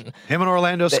and run. Him and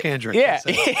Orlando Scandrick.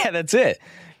 That's it.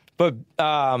 But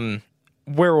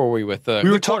where were we with the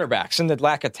quarterbacks and the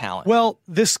lack of talent? Well,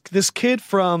 this kid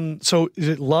from, so is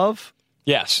it Love?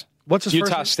 Yes. What's his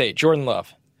Utah State, Jordan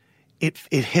Love. It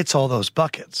hits all those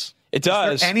buckets. It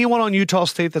does. Is there anyone on Utah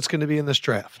State that's going to be in this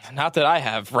draft? Not that I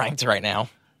have ranked right now.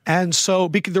 And so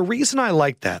the reason I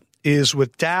like that is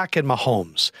with Dak and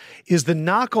Mahomes, is the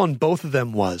knock on both of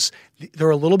them was they're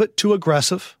a little bit too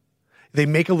aggressive. They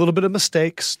make a little bit of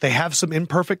mistakes. They have some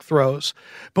imperfect throws.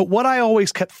 But what I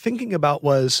always kept thinking about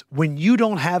was when you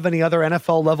don't have any other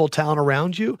NFL level talent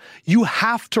around you, you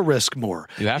have to risk more.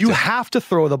 You have to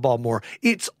throw the ball more.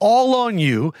 It's all on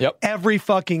you every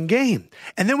fucking game.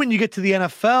 And then when you get to the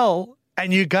NFL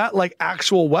and you got like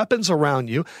actual weapons around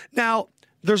you, now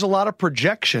there's a lot of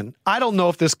projection. I don't know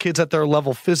if this kid's at their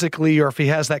level physically or if he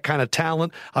has that kind of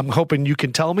talent. I'm hoping you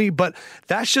can tell me, but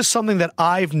that's just something that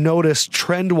I've noticed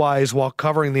trend-wise while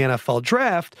covering the NFL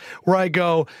draft, where I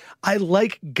go, I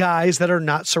like guys that are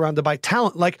not surrounded by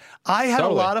talent. Like, I had a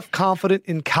lot of confidence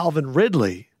in Calvin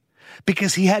Ridley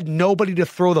because he had nobody to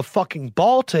throw the fucking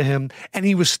ball to him, and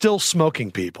he was still smoking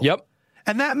people. Yep.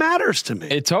 And that matters to me.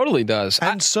 It totally does.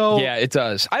 Yeah, it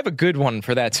does. I have a good one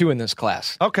for that, too, in this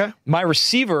class. Okay. My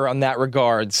receiver on that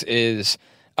regards is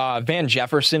Van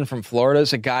Jefferson from Florida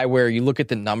is a guy where you look at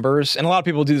the numbers, and a lot of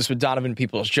people do this with Donovan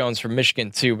Peoples-Jones from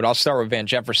Michigan too, but I'll start with Van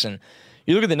Jefferson.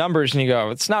 You look at the numbers and you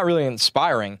go, it's not really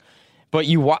inspiring, but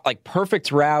you watch like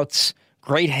perfect routes,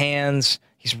 great hands,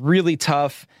 he's really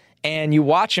tough, and you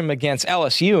watch him against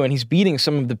LSU, and he's beating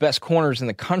some of the best corners in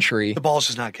the country. The ball's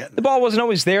just not getting. The ball wasn't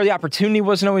always there. The opportunity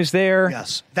wasn't always there.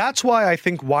 Yes. That's why I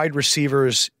think wide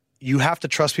receivers, you have to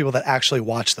trust people that actually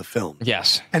watch the film.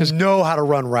 Yes. And know how to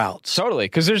run routes. Totally.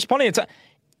 Because there's plenty of time.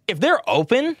 If they're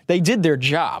open, they did their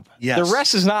job. Yes. The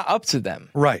rest is not up to them.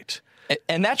 Right.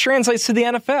 And that translates to the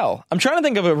NFL. I'm trying to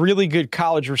think of a really good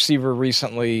college receiver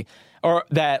recently, or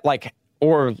a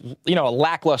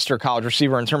lackluster college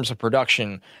receiver in terms of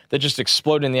production that just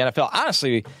exploded in the NFL.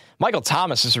 Honestly, Michael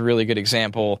Thomas is a really good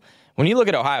example. When you look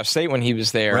at Ohio State when he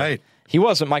was there, right, he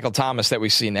wasn't Michael Thomas that we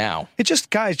see now. It just,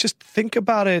 guys, just think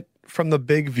about it from the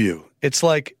big view. It's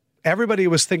like everybody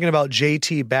was thinking about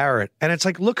J.T. Barrett, and it's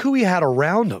like, look who he had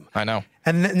around him. I know.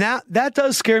 And that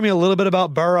does scare me a little bit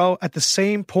about Burrow. At the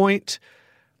same point,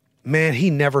 man,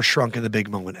 he never shrunk in the big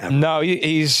moment ever. No,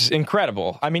 he's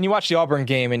incredible. I mean, you watch the Auburn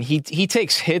game, and he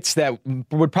takes hits that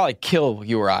would probably kill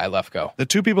you or I, Lefkoe. The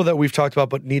two people that we've talked about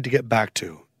but need to get back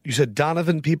to. You said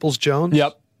Donovan Peoples-Jones?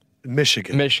 Yep.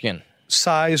 Michigan.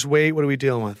 Size, weight, what are we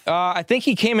dealing with? I think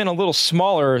he came in a little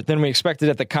smaller than we expected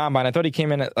at the combine. I thought he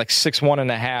came in at like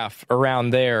 6'1.5", around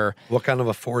there. What kind of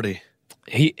a 40?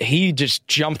 He just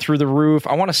jumped through the roof.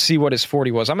 I want to see what his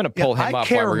 40 was. I'm going to pull him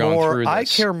up while we're going through this. I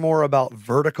care more about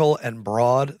vertical and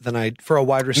broad for a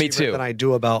wide receiver than I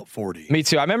do about 40. Me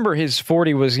too. I remember his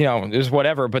 40 was, it was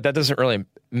whatever, but that doesn't really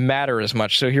matter as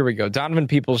much. So here we go. Donovan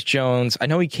Peoples-Jones. I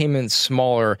know he came in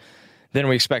smaller than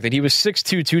we expected. He was 6'2",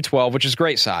 212, which is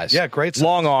great size. Yeah, great size.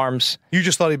 Long arms. You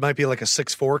just thought he might be like a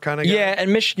 6'4" kind of guy? Yeah,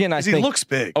 and Michigan, I think, he looks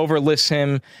big. Overlists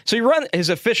him. So you run his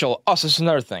official. Also, this is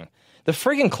another thing. The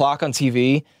freaking clock on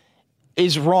TV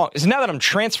is wrong. Is now that I'm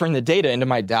transferring the data into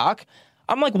my doc,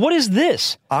 I'm like, what is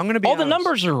this? I'm going to be all honest. The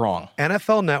numbers are wrong.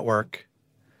 NFL Network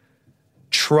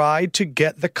tried to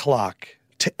get the clock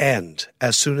to end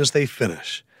as soon as they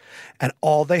finish, and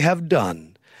all they have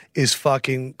done is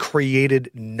fucking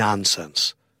created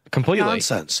nonsense. Completely.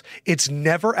 Nonsense. It's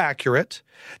never accurate.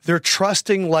 They're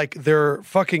trusting like their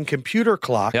fucking computer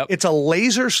clock. Yep. It's a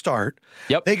laser start.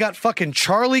 Yep. They got fucking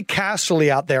Charlie Casserly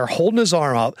out there holding his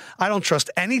arm up. I don't trust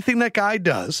anything that guy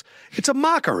does. It's a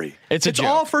mockery. It's a joke.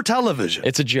 All for television.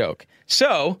 It's a joke.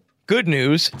 So, good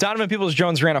news. Donovan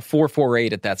Peoples-Jones ran a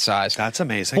 4.48 at that size. That's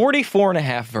amazing.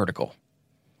 44.5 vertical.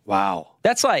 Wow.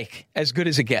 That's like as good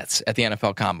as it gets at the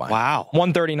NFL Combine. Wow.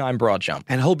 139 broad jump.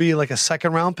 And he'll be like a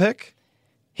second-round pick?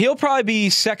 He'll probably be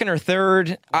second or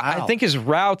third. Wow. I think his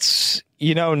routes,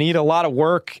 need a lot of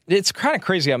work. It's kind of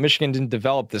crazy how Michigan didn't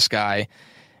develop this guy.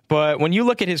 But when you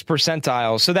look at his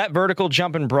percentiles, so that vertical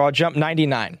jump and broad jump,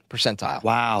 99 percentile.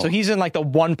 Wow. So he's in like the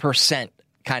 1%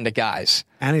 kind of guys.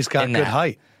 And he's got good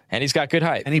height. And he's got good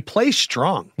height. And he plays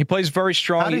strong. He plays very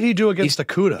strong. How did he do against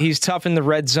Akuda? He's tough in the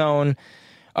red zone.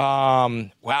 Wow.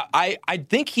 I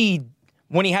think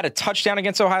when he had a touchdown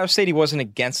against Ohio State, he wasn't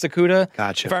against Akuda.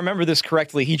 Gotcha. If I remember this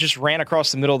correctly, he just ran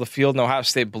across the middle of the field and Ohio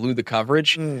State blew the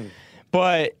coverage.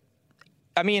 But,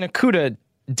 I mean, Akuda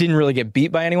didn't really get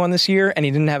beat by anyone this year, and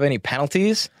he didn't have any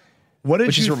penalties. What did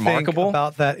which you is remarkable. think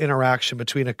about that interaction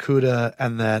between Akuda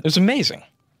and that? It was amazing.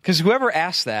 Because whoever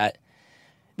asked that,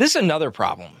 this is another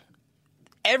problem.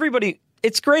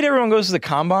 It's great everyone goes to the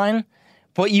combine,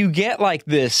 but you get like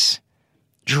this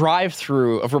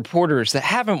drive-through of reporters that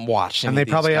haven't watched any and they of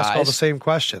these probably guys. ask all the same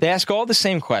questions. They ask all the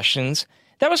same questions.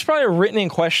 That was probably a written-in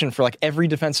question for like every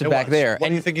defensive back there. What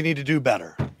do you think you need to do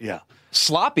better? Yeah.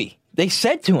 Sloppy. They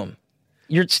said to him,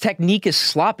 your technique is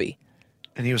sloppy.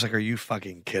 And he was like, are you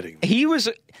fucking kidding me?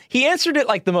 He answered it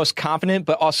like the most confident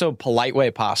but also polite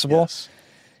way possible. Yes.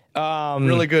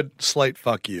 Really good slight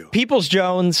fuck you.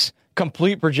 Peoples-Jones,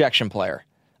 complete projection player.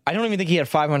 I don't even think he had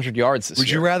 500 yards this year. Would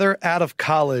you rather, out of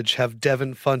college, have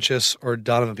Devin Funchess or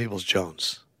Donovan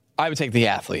Peoples-Jones? I would take the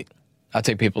athlete. I'd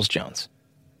take Peoples-Jones.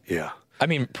 Yeah. I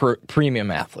mean,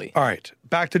 premium athlete. All right.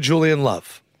 Back to Julian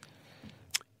Love.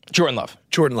 Jordan Love.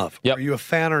 Jordan Love. Yep. Are you a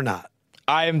fan or not?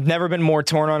 I've never been more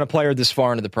torn on a player this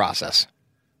far into the process.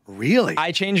 Really?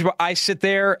 I sit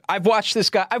there. I've watched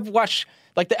this guy. I've watched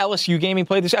like the LSU game he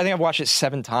played this. I think I've watched it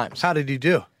 7 times. How did he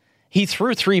do? He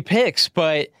threw 3 picks,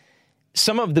 but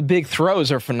some of the big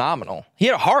throws are phenomenal. He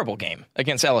had a horrible game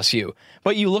against LSU,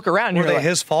 but you look around. Were they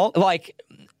his fault? Like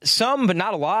some, but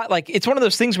not a lot. Like it's one of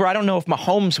those things where I don't know if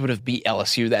Mahomes would have beat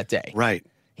LSU that day. Right.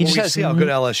 He just has see how good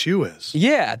LSU is.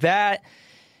 Yeah, that.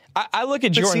 I look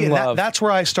at Jordan Love. That's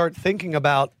where I start thinking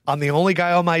about, I'm the only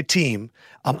guy on my team.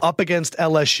 I'm up against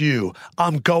LSU.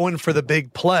 I'm going for the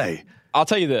big play. I'll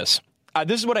tell you this.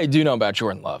 This is what I do know about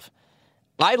Jordan Love.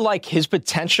 I like his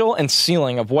potential and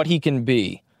ceiling of what he can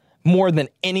be more than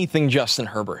anything Justin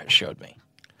Herbert has showed me.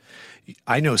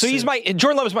 I know. So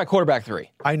Jordan Love is my quarterback 3.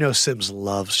 I know Sims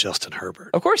loves Justin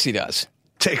Herbert. Of course he does.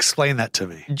 To explain that to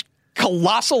me.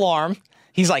 Colossal arm.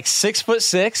 He's like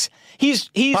 6'6". He's.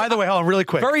 By the way, hold on, really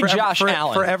quick. Very Josh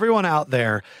Allen. For everyone out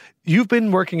there, you've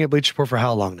been working at Bleacher Report for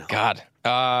how long now?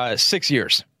 God, 6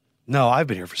 years. No, I've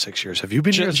been here for 6 years. Have you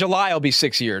been here? July will be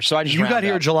 6 years. So You got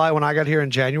here in July when I got here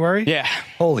in January? Yeah.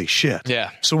 Holy shit. Yeah.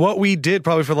 So what we did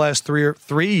probably for the last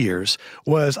 3 years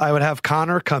was I would have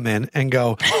Connor come in and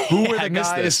go, who are the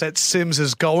guys that Sims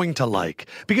is going to like?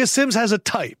 Because Sims has a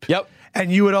type. Yep. And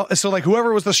you would, so like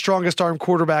whoever was the strongest arm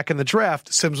quarterback in the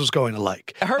draft, Sims was going to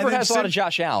like. Herbert has a lot of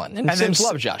Josh Allen, and Sims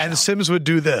loves Josh Allen. And Sims would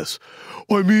do this.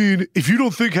 I mean, if you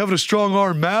don't think having a strong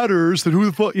arm matters, then who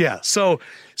the fuck? Yeah. So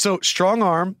strong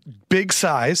arm, big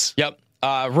size. Yep.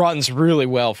 Runs really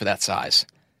well for that size.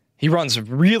 He runs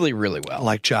really, really well.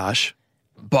 Like Josh.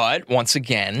 But once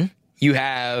again, you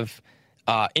have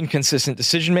inconsistent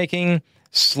decision making,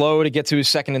 slow to get to his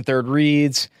second and third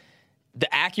reads.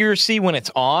 The accuracy when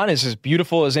it's on is as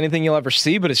beautiful as anything you'll ever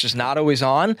see, but it's just not always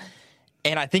on.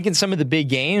 And I think in some of the big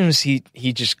games, he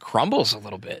just crumbles a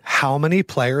little bit. How many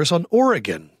players on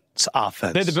Oregon's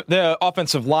offense? The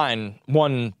offensive line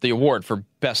won the award for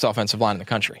best offensive line in the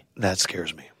country. That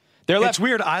scares me. It's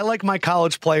weird. I like my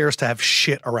college players to have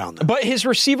shit around them. But his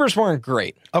receivers weren't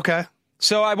great. Okay.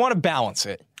 So I want to balance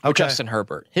it with Okay. Justin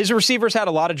Herbert. His receivers had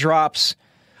a lot of drops.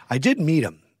 I did meet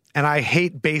him. And I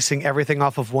hate basing everything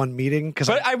off of one meeting.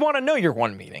 But I want to know your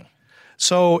one meeting.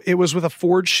 So it was with a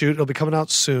Ford shoot. It'll be coming out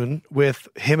soon with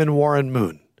him and Warren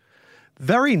Moon.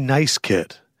 Very nice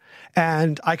kid.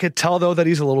 And I could tell, though, that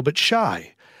he's a little bit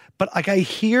shy. But like I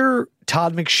hear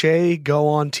Todd McShay go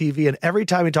on TV, and every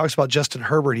time he talks about Justin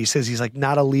Herbert, he says he's like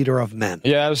not a leader of men.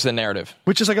 Yeah, that was the narrative.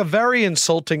 Which is like a very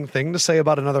insulting thing to say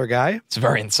about another guy. It's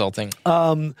very insulting.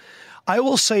 I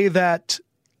will say that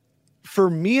for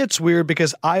me, it's weird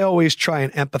because I always try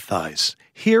and empathize.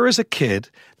 Here is a kid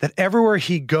that everywhere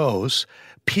he goes,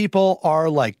 people are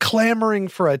like clamoring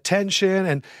for attention,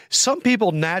 and some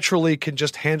people naturally can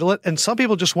just handle it, and some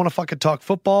people just want to fucking talk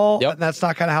football, Yep. and that's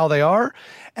not kind of how they are.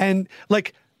 And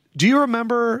like, do you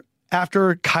remember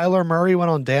after Kyler Murray went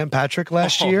on Dan Patrick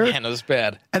last year? Man, it was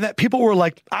bad. And that people were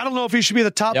like, I don't know if he should be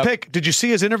the top Yep. pick. Did you see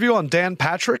his interview on Dan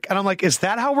Patrick? And I'm like, is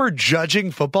that how we're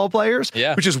judging football players?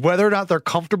 Yeah. Which is whether or not they're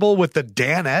comfortable with the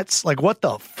Danettes? Like, what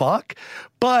the fuck?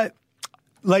 But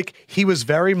like, he was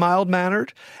very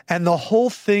mild-mannered. And the whole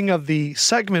thing of the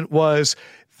segment was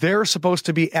they're supposed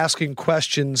to be asking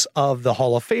questions of the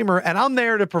Hall of Famer. And I'm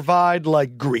there to provide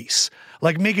like grease,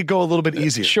 like make it go a little bit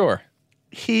easier. Sure.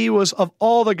 He was, of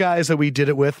all the guys that we did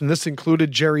it with, and this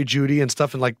included Jerry Jeudy and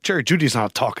stuff, and like Jerry Judy's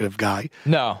not a talkative guy.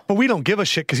 No. But we don't give a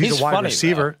shit because he's a wide funny,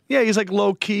 receiver. though. Yeah, he's like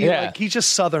low key. Yeah. Like he's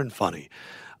just Southern funny.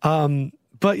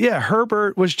 But yeah,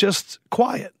 Herbert was just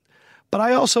quiet. But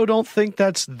I also don't think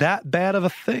that's that bad of a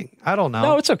thing. I don't know.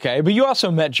 No, it's okay. But you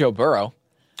also met Joe Burrow.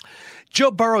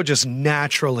 Joe Burrow just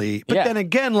naturally. But Yeah. then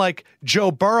again, like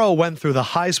Joe Burrow went through the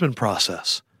Heisman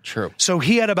process. True. So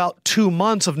he had about 2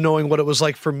 months of knowing what it was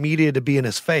like for media to be in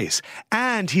his face.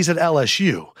 And he's at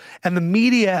LSU. And the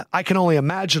media, I can only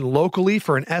imagine locally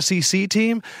for an SEC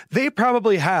team, they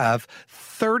probably have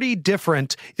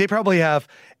they probably have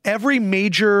every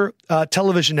major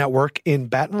television network in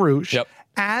Baton Rouge. Yep.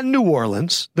 And New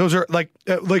Orleans. Those are like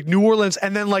New Orleans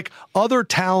and then like other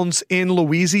towns in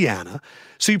Louisiana.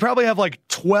 So you probably have like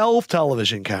 12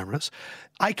 television cameras.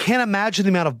 I can't imagine the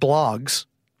amount of blogs.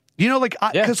 You know, like,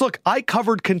 because look, I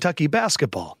covered Kentucky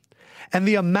basketball, and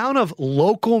the amount of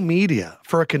local media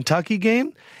for a Kentucky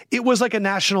game, it was like a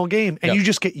national game, and you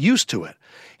just get used to it.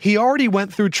 He already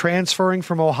went through transferring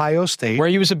from Ohio State, Where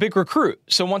he was a big recruit.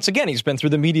 So once again, he's been through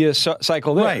the media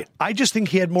cycle there. right? I just think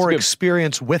he had more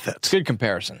experience with it. Good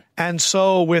comparison. And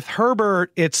so with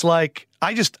Herbert, it's like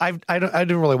I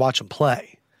didn't really watch him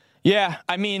play. Yeah,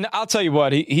 I mean, I'll tell you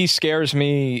what, he scares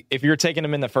me. If you're taking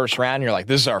him in the first round, you're like,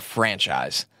 this is our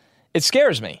franchise. It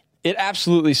scares me. It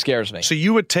absolutely scares me. So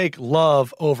you would take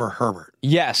Love over Herbert.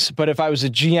 Yes, but if I was a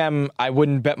GM, I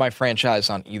wouldn't bet my franchise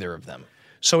on either of them.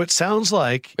 So it sounds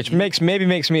like Which maybe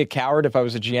makes me a coward if I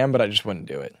was a GM, but I just wouldn't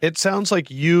do it. It sounds like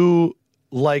you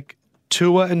like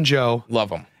Tua and Joe. Love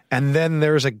them. And then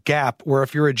there's a gap where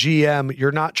if you're a GM,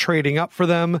 you're not trading up for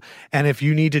them. And if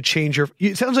you need to change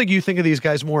it sounds like you think of these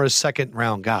guys more as second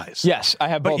round guys. Yes, I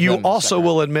have both But of you them in the also second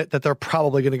will round. admit that they're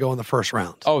probably going to go in the first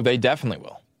round. Oh, they definitely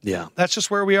will. Yeah. That's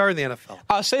just where we are in the NFL.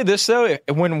 I'll say this, though,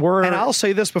 when we're... And I'll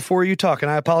say this before you talk,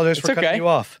 and I apologize for cutting okay. you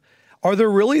off. Are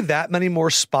there really that many more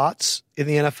spots in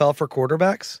the NFL for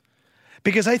quarterbacks?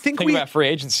 Because I think about free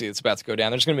agency that's about to go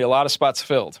down. There's going to be a lot of spots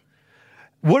filled.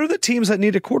 What are the teams that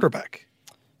need a quarterback?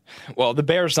 Well, the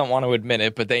Bears don't want to admit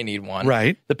it, but they need one.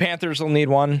 Right. The Panthers will need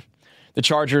one. The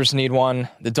Chargers need one.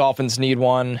 The Dolphins need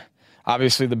one.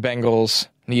 Obviously, the Bengals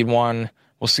need one.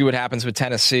 We'll see what happens with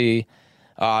Tennessee.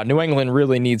 New England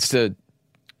really needs to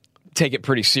take it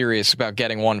pretty serious about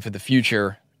getting one for the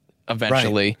future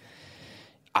eventually. Right.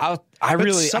 I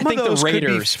think the Raiders could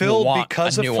be filled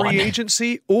because of free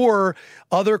agency, or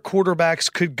other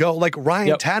quarterbacks could go. Like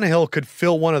Ryan Tannehill could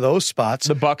fill one of those spots.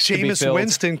 The Bucs Jameis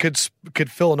Winston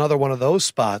could fill another one of those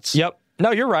spots. Yep.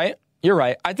 No, you're right. You're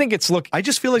right. I think it's I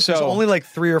just feel like there's only like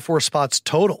 3 or 4 spots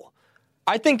total.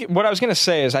 I think what I was going to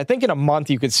say is I think in a month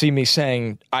you could see me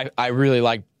saying I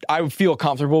feel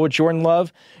comfortable with Jordan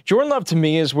Love. Jordan Love to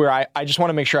me is where I just want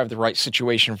to make sure I have the right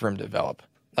situation for him to develop.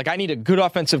 Like I need a good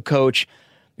offensive coach,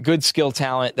 good skill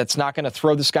talent that's not going to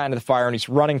throw this guy into the fire and he's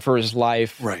running for his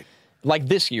life. Right. Like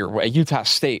this year at Utah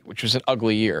State, which was an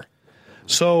ugly year.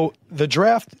 So the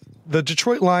draft, the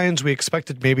Detroit Lions, we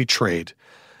expected maybe trade.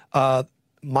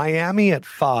 Miami at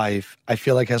 5, I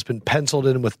feel like has been penciled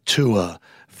in with Tua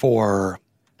for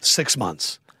 6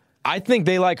 months. I think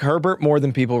they like Herbert more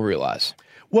than people realize.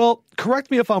 Well,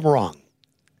 correct me if I'm wrong.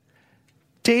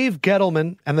 Dave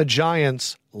Gettleman and the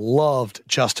Giants loved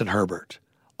Justin Herbert.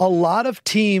 A lot of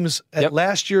teams at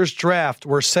last year's draft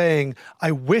were saying,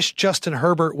 I wish Justin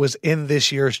Herbert was in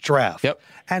this year's draft. Yep.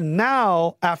 And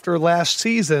now, after last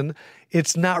season,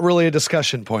 it's not really a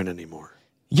discussion point anymore.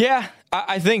 Yeah,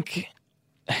 I think...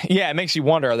 Yeah, it makes you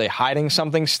wonder, are they hiding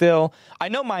something still? I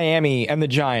know Miami and the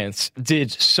Giants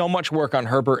did so much work on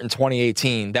Herbert in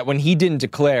 2018 that when he didn't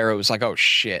declare, it was like, oh,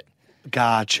 shit.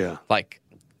 Gotcha. Like,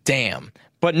 damn.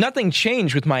 But nothing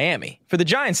changed with Miami. For the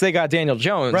Giants, they got Daniel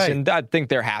Jones, and I think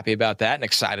they're happy about that and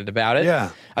excited about it.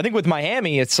 Yeah. I think with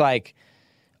Miami, it's like,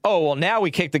 oh, well, now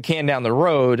we kick the can down the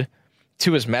road.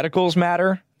 Tua's medicals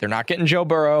matter. They're not getting Joe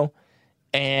Burrow.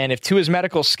 And if Tua's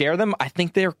medicals scare them, I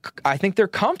think they're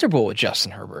comfortable with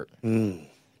Justin Herbert.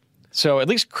 So at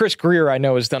least Chris Greer, I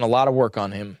know, has done a lot of work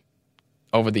on him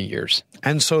over the years.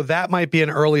 And so that might be an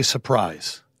early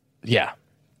surprise. Yeah.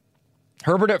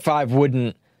 Herbert at 5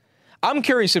 wouldn't. I'm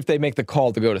curious if they make the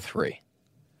call to go to 3.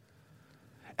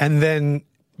 And then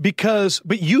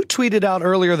but you tweeted out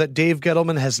earlier that Dave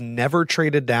Gettleman has never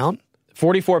traded down.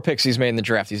 44 picks he's made in the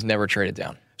draft. He's never traded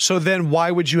down. So then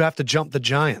why would you have to jump the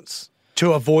Giants?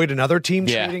 To avoid another team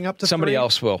trading up to somebody 3?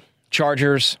 Else will.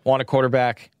 Chargers want a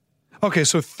quarterback. Okay,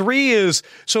 so 3 is...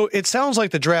 So it sounds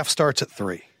like the draft starts at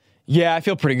 3. Yeah, I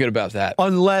feel pretty good about that.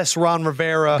 Unless Ron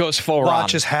Rivera goes full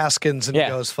watches Haskins and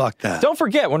goes, fuck that. Don't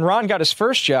forget, when Ron got his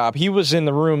first job, he was in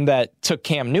the room that took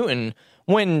Cam Newton.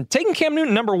 When taking Cam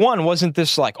Newton number 1 wasn't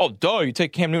this like, oh, duh, you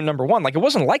take Cam Newton number 1. Like, it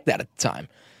wasn't like that at the time.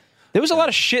 There was a lot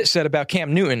of shit said about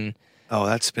Cam Newton. Oh,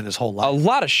 that's been his whole life. A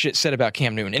lot of shit said about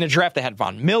Cam Newton. In a draft, they had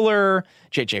Von Miller,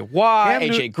 J.J. Watt,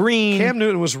 A.J. Green. Cam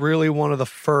Newton was really one of the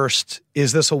first,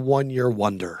 is this a one-year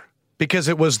wonder? Because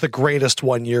it was the greatest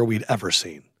 1 year we'd ever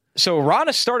seen. So Ron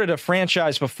has started a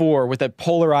franchise before with a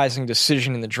polarizing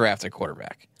decision in the draft at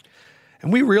quarterback.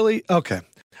 And we really... Okay.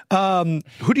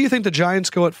 Who do you think the Giants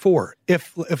go at 4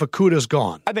 if Okuda's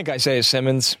gone? I think Isaiah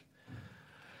Simmons.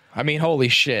 I mean, holy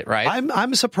shit, right?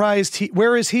 I'm surprised.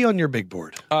 Where is he on your big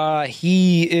board?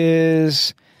 He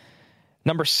is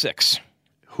number 6.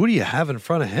 Who do you have in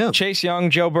front of him? Chase Young,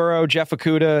 Joe Burrow, Jeff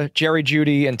Okudah, Jerry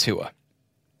Jeudy, and Tua.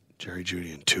 Jerry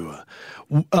Jeudy and Tua.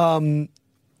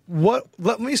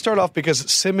 Let me start off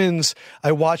because Simmons,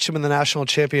 I watched him in the national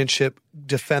championship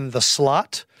defend the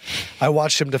slot. I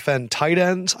watched him defend tight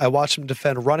ends. I watched him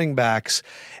defend running backs.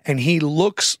 And he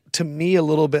looks to me a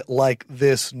little bit like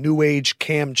this new age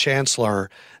Cam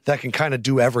Chancellor that can kind of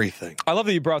do everything. I love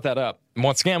that you brought that up.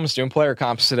 Once Cam was doing player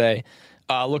comps today,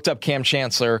 looked up Cam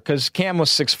Chancellor because Cam was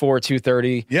 6'4",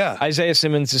 230. Yeah. Isaiah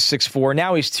Simmons is 6'4".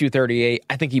 Now he's 238.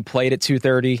 I think he played at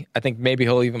 230. I think maybe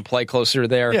he'll even play closer to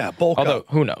there. Yeah, bulk up. Although,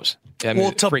 who knows? I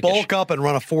mean, to bulk up and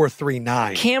run a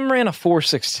 4.39. Cam ran a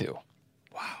 4.62.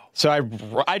 Wow.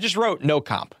 So I just wrote no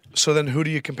comp. So then who do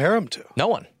you compare him to? No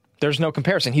one. There's no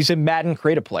comparison. He's a Madden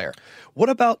creative player.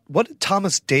 What did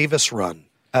Thomas Davis run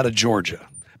out of Georgia?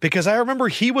 Because I remember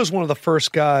he was one of the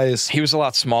first guys. He was a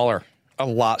lot smaller. A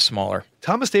lot smaller.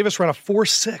 Thomas Davis ran a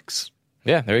 4.6.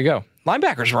 Yeah, there you go.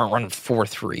 Linebackers weren't running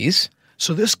 4.3s.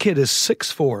 So this kid is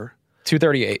 6'4",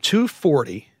 238,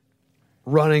 240,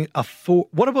 running a 4.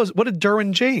 What did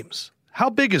Derwin James? How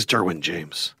big is Derwin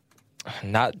James?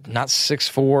 Not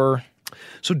 6'4".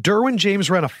 So Derwin James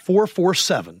ran a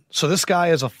 4.47. So this guy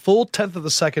is a full tenth of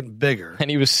a second bigger. And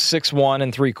he was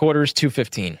 6'1 3/4",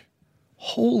 215.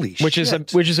 Holy which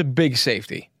shit. Which is a big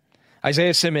safety.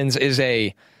 Isaiah Simmons is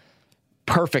a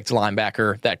perfect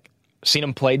linebacker that seen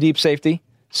him play deep safety,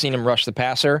 seen him rush the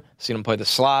passer, seen him play the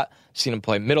slot, seen him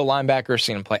play middle linebacker,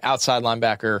 seen him play outside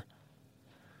linebacker.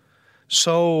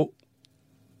 So,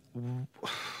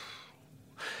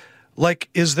 like,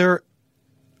 is there...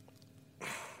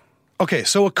 Okay,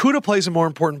 so Okudah plays a more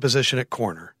important position at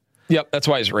corner. Yep, that's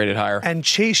why he's rated higher. And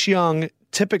Chase Young,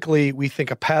 typically we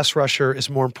think a pass rusher is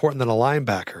more important than a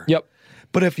linebacker. Yep.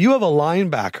 But if you have a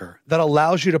linebacker that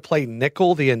allows you to play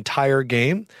nickel the entire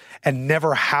game and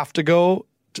never have to go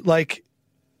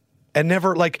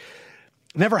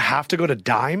never have to go to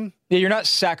dime. Yeah, you're not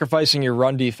sacrificing your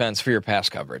run defense for your pass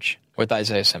coverage with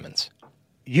Isaiah Simmons.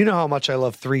 You know how much I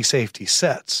love 3 safety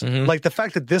sets. Mm-hmm. Like the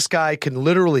fact that this guy can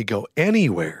literally go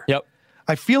anywhere. Yep.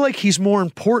 I feel like he's more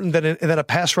important than a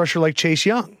pass rusher like Chase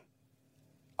Young.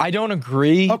 I don't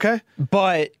agree. Okay.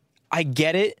 But I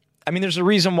get it. I mean, there's a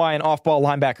reason why an off-ball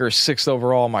linebacker is 6th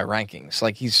overall in my rankings.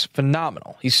 Like, he's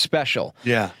phenomenal. He's special.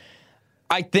 Yeah.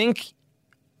 I think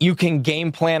you can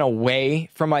game plan away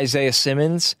from Isaiah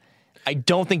Simmons. I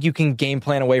don't think you can game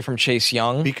plan away from Chase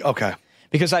Young. Okay.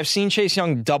 Because I've seen Chase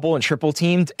Young double and triple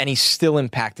teamed, and he's still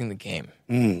impacting the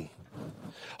game.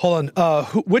 Hold on.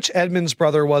 Which Edmonds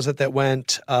brother was it that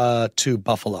went to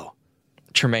Buffalo?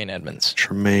 Tremaine Edmonds.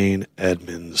 Tremaine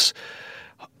Edmonds.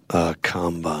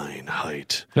 Combine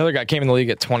height. Another guy came in the league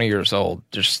at 20 years old.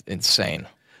 Just insane.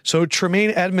 So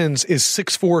Tremaine Edmonds is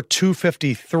 6'4",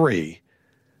 253.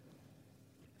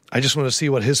 I just want to see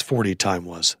what his 40 time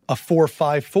was. A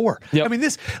 4.54. Yep. I mean,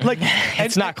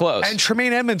 it's not close. And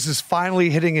Tremaine Edmonds is finally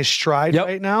hitting his stride Yep.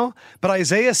 right now. But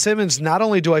Isaiah Simmons, not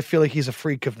only do I feel like he's a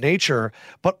freak of nature,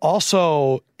 but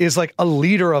also is like a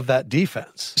leader of that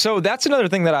defense. So that's another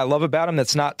thing that I love about him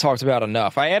that's not talked about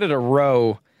enough. I added a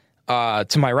row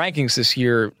to my rankings this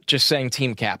year, just saying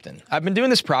team captain. I've been doing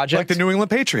this project. Like the New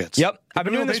England Patriots. Yep. The I've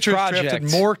been New doing this England Patriots project.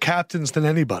 drafted more captains than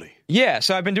anybody. Yeah,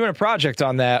 so I've been doing a project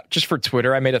on that just for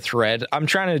Twitter. I made a thread. I'm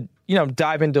trying to,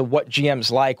 dive into what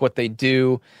GMs like, what they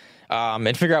do,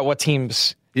 and figure out what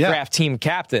teams draft team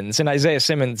captains. And Isaiah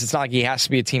Simmons, it's not like he has to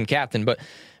be a team captain, but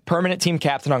permanent team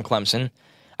captain on Clemson.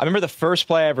 I remember the first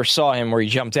play I ever saw him where he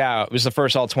jumped out. It was the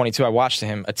first all-22 I watched to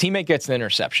him. A teammate gets an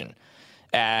interception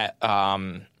at,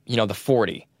 the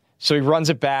 40. So he runs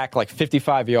it back like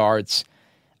 55 yards.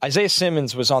 Isaiah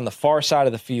Simmons was on the far side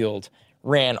of the field,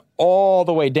 ran all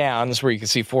the way down. This is where you can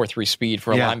see 4.3 speed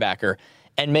for a linebacker,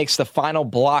 and makes the final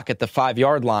block at the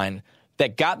 5-yard line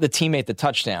that got the teammate the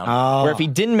touchdown. Oh. Where if he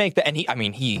didn't make that, and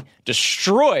he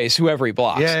destroys whoever he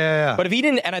blocks. Yeah. But if he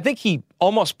didn't, and I think he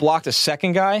almost blocked a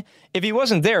second guy, if he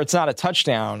wasn't there, it's not a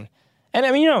touchdown. And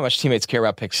I mean, you know how much teammates care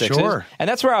about pick sixes. Sure. And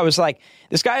that's where I was like,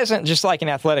 this guy isn't just like an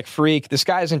athletic freak. This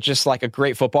guy isn't just like a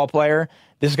great football player.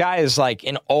 This guy is like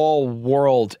an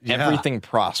all-world, everything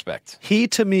prospect. He,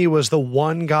 to me, was the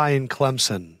one guy in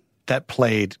Clemson that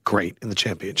played great in the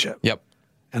championship. Yep.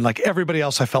 And like everybody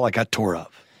else, I felt like got tore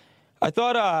up. I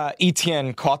thought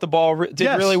Etienne caught the ball,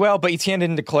 did really well, but Etienne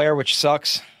didn't declare, which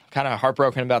sucks. Kind of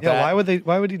heartbroken about that.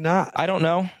 Why would he not? I don't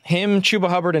know. Him, Chuba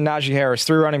Hubbard, and Najee Harris,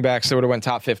 3 running backs that would have went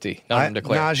top 50. None of them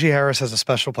declared. Najee Harris has a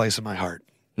special place in my heart.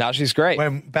 Najee's great.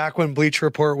 Back when Bleacher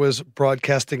Report was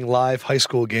broadcasting live high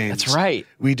school games. That's right.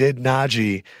 We did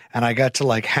Najee, and I got to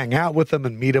like hang out with him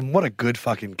and meet him. What a good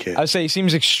fucking kid. I would say he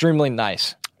seems extremely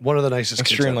nice. One of the nicest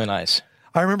kids. Extremely nice.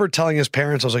 I remember telling his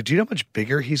parents, I was like, do you know how much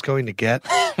bigger he's going to get?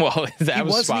 Well, that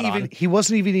was spot on. He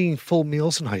wasn't even eating full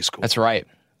meals in high school. That's right.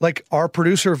 Like our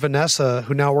producer, Vanessa,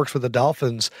 who now works with the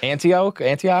Dolphins. Antioch,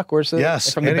 where's the?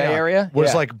 Yes. From the Bay Area?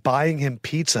 Was like buying him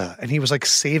pizza, and he was like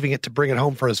saving it to bring it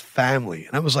home for his family.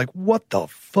 And I was like, what the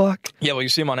fuck? Yeah, well, you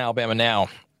see him on Alabama now.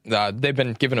 They've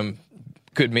been giving him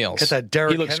good meals. Get that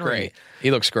Derrick He looks Henry. great.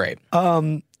 He looks great.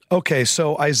 Okay,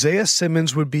 so Isaiah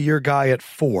Simmons would be your guy at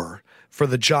 4 for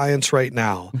the Giants right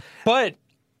now. But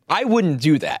I wouldn't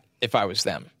do that if I was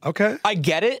them. Okay. I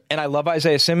get it, and I love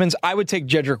Isaiah Simmons. I would take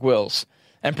Jedrick Wills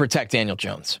and protect Daniel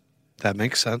Jones. That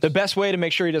makes sense. The best way to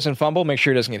make sure he doesn't fumble, make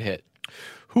sure he doesn't get hit.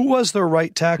 Who was the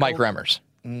right tackle? Mike Remmers.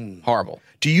 Horrible.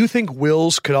 Do you think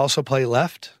Wills could also play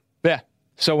left? Yeah.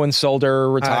 So when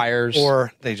Solder retires.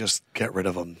 Or they just get rid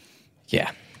of him? Yeah.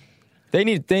 They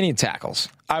need tackles.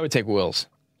 I would take Wills.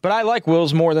 But I like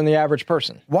Wills more than the average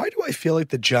person. Why do I feel like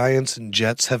the Giants and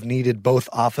Jets have needed both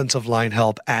offensive line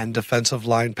help and defensive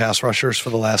line pass rushers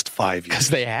for the last 5 years? Because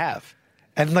they have.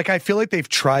 And like I feel like they've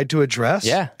tried to address,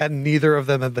 Yeah. and neither of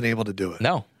them have been able to do it.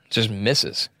 No, just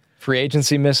misses. Free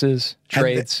agency misses,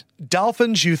 trades. And the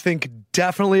Dolphins, you think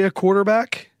definitely a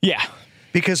quarterback? Yeah.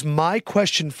 Because my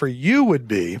question for you would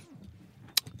be,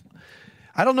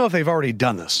 I don't know if they've already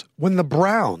done this. When the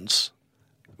Browns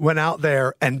went out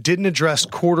there and didn't address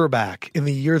quarterback in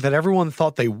the year that everyone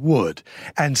thought they would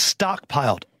and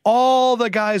stockpiled all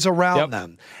the guys around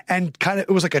them and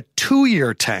it was like a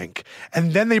 2-year tank.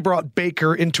 And then they brought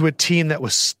Baker into a team that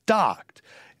was stocked.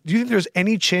 Do you think there's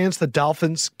any chance the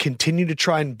Dolphins continue to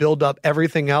try and build up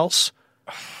everything else?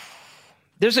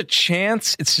 There's a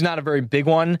chance. It's not a very big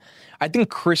one. I think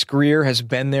Chris Greer has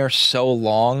been there so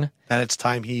long that it's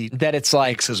time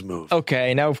makes his move.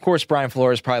 Okay, now of course Brian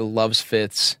Flores probably loves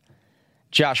Fitz.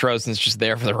 Josh Rosen's just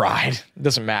there for the ride. It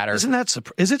doesn't matter.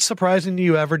 Is it surprising to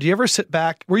you ever? Do you ever sit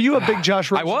back? Were you a big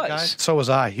Josh Rosen guy? So was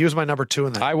I. He was my number 2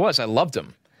 in that. I was. I loved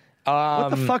him. What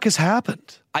the fuck has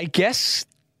happened? I guess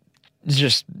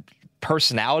just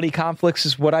personality conflicts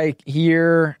is what I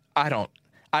hear. I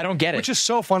don't get it. Which is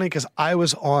so funny because I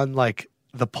was on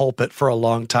the pulpit for a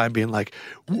long time being like,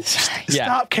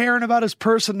 stop caring about his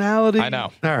personality. I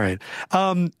know. All right.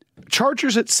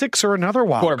 Chargers at 6 are another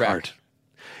wild card.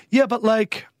 Yeah, but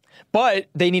But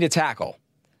they need a tackle.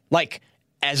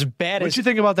 As bad as... What'd you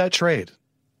think about that trade?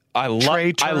 I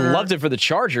loved it for the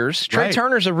Chargers. Trey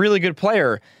Turner's a really good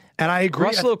player. And I agree.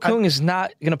 Russell Okung is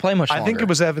not going to play much longer. I think it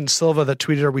was Evan Silva that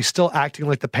tweeted, are we still acting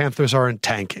like the Panthers aren't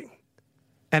tanking?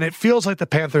 And it feels like the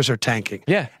Panthers are tanking.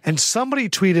 Yeah. And somebody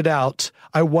tweeted out,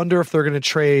 I wonder if they're going to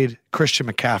trade Christian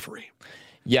McCaffrey.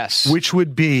 Yes.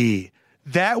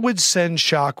 That would send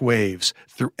shockwaves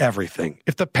through everything.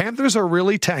 If the Panthers are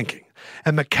really tanking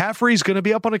and McCaffrey's going to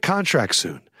be up on a contract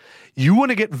soon, you want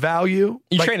to get value.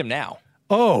 You trade him now.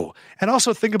 Oh, and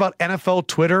also think about NFL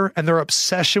Twitter and their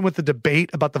obsession with the debate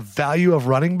about the value of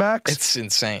running backs. It's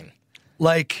insane.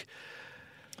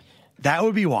 That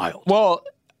would be wild. Well,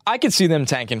 I could see them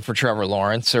tanking for Trevor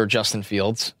Lawrence or Justin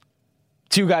Fields.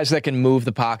 2 guys that can move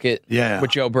the pocket with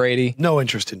Joe Brady. No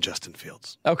interest in Justin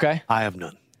Fields. Okay. I have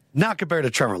none. Not compared to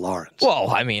Trevor Lawrence. Well,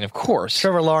 I mean, of course.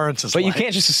 Trevor Lawrence is But you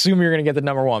can't just assume you're going to get the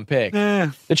number 1 pick.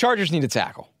 The Chargers need a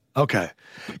tackle. Okay.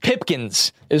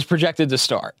 Pipkins is projected to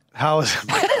start. How is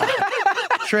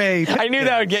Trey Pipkins. I knew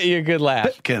that would get you a good laugh.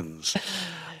 Pipkins.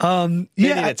 They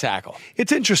need a tackle.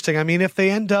 It's interesting. I mean, if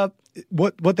they end up,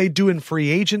 what they do in free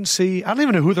agency, I don't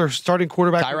even know who their starting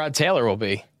quarterback Tyrod Taylor will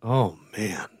be. Oh,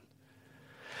 man.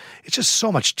 It's just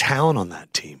so much talent on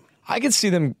that team. I could see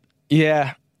them,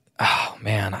 yeah. Oh,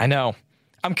 man, I know.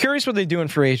 I'm curious what they do in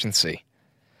free agency.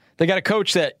 They got a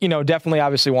coach that, definitely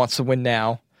obviously wants to win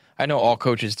now. I know all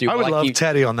coaches do. I would love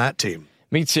Teddy on that team.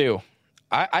 Me too.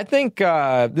 I think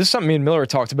this is something me and Miller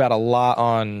talked about a lot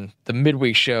on the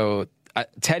midweek show.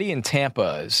 Teddy in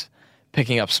Tampa is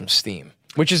picking up some steam,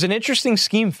 which is an interesting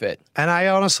scheme fit. And I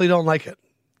honestly don't like it.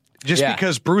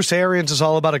 Because Bruce Arians is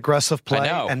all about aggressive play,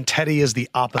 and Teddy is the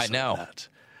opposite of that.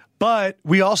 But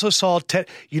we also saw Teddy.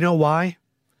 You know why?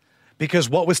 Because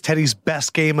what was Teddy's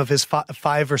best game of his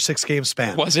 5 or 6 game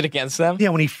span? Was it against them? Yeah,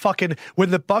 when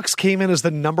the Bucks came in as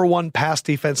the number 1 pass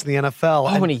defense in the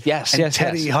NFL. And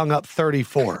Teddy hung up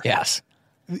 34. Yes.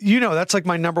 That's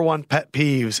my number 1 pet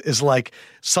peeves is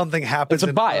something happens. It's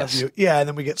a bias. Yeah, and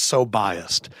then we get so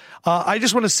biased. I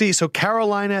just want to see. So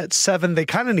Carolina at 7, they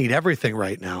kind of need everything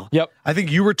right now. Yep. I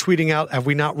think you were tweeting out, have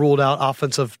we not ruled out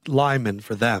offensive linemen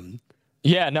for them?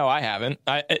 Yeah, no, I haven't.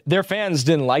 Their fans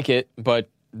didn't like it, but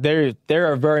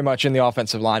they're very much in the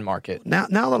offensive line market. Now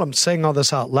that I'm saying all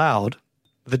this out loud,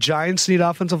 the Giants need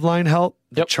offensive line help.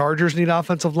 The Chargers need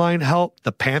offensive line help.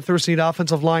 The Panthers need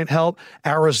offensive line help.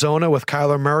 Arizona with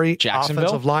Kyler Murray,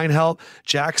 offensive line help.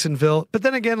 Jacksonville. But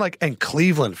then again, and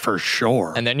Cleveland for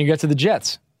sure. And then you get to the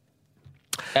Jets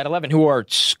at 11, who are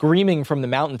screaming from the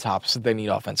mountaintops that they need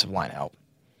offensive line help.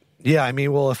 Yeah, I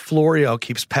mean, if Florio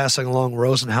keeps passing along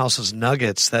Rosenhaus's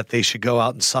nuggets, that they should go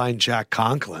out and sign Jack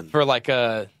Conklin. For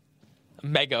a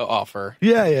mega offer.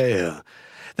 Yeah.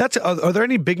 Are there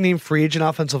any big-name free agent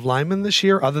offensive linemen this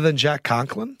year other than Jack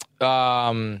Conklin?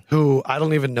 Who I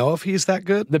don't even know if he's that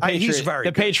good. He's very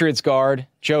good. Patriots guard,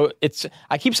 Joe.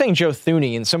 I keep saying Joe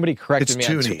Thuney, and somebody corrected me.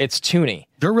 It's Thuney.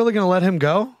 They're really going to let him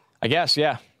go? I guess,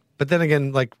 yeah. But then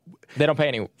again, they don't pay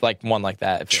any one like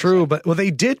that. True, but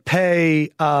they did pay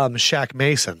Shaq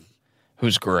Mason,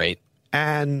 who's great.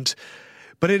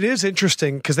 But it is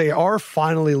interesting because they are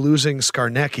finally losing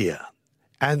Scarnecchia.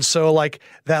 And so,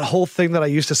 that whole thing that I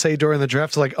used to say during the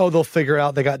draft is they'll figure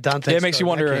out they got Dante. It makes you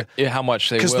wonder how much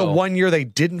they will. Because the one year they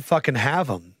didn't fucking have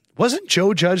him. Wasn't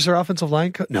Joe Judge their offensive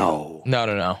line coach? No.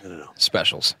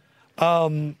 Specials.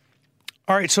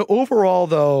 All right, so overall,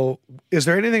 though, is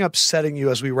there anything upsetting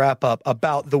you as we wrap up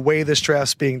about the way this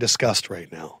draft's being discussed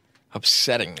right now?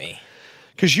 Upsetting me?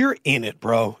 Because you're in it,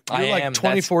 bro. You're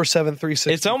 24/7,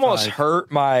 365. It's almost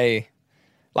hurt my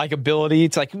ability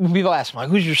to when people ask me,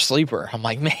 who's your sleeper? I'm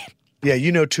like, man, Yeah,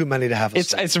 you know too many to have a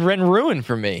It's been ruined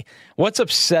for me. What's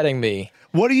upsetting me?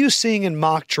 What are you seeing in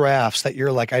mock drafts that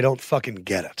you're like, I don't fucking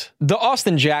get it? The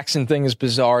Austin Jackson thing is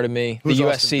bizarre to me. Who's the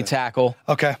Austin USC tackle.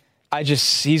 Okay.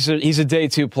 He's a day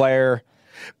 2 player.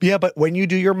 Yeah, but when you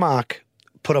do your mock,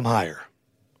 put him higher.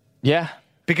 Yeah.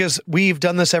 Because we've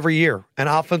done this every year. An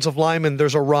offensive lineman,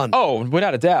 there's a run. Oh,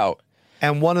 without a doubt.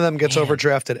 And one of them gets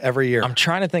overdrafted every year. I'm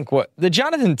trying to think what the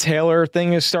Jonathan Taylor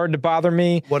thing is starting to bother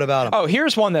me. What about him? Oh,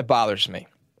 here's one that bothers me.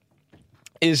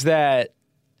 Is that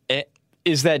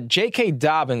J.K.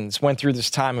 Dobbins went through this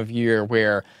time of year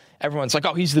where everyone's like,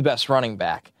 oh, he's the best running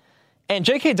back. And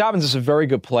J.K. Dobbins is a very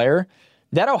good player.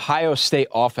 That Ohio State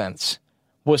offense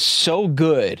was so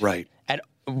good. Right. At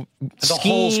the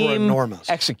scheme, holes were enormous.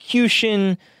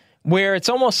 Execution, where it's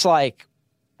almost like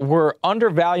we're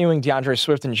undervaluing DeAndre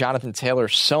Swift and Jonathan Taylor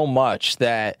so much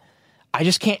that I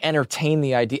just can't entertain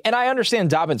the idea. And I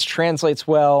understand Dobbins translates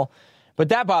well, but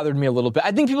that bothered me a little bit.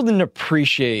 I think people didn't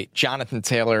appreciate Jonathan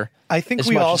Taylor. I think as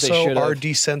we much as also they should have. are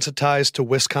desensitized to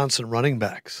Wisconsin running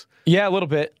backs. Yeah, a little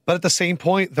bit. But at the same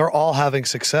point, they're all having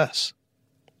success.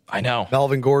 I know.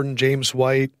 Melvin Gordon, James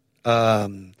White,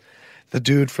 the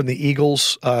dude from the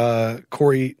Eagles,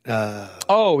 Corey.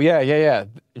 Oh, yeah.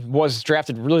 Was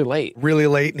drafted really late. Really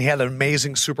late, and he had an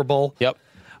amazing Super Bowl. Yep.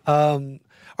 All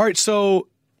right, so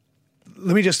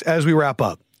let me just, as we wrap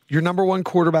up, your number one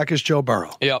quarterback is Joe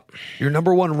Burrow. Yep. Your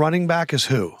number one running back is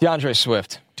who? DeAndre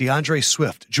Swift. DeAndre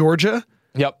Swift. Georgia?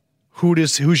 Yep.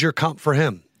 Who's your comp for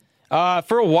him?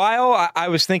 For a while, I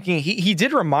was thinking he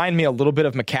did remind me a little bit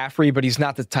of McCaffrey, but he's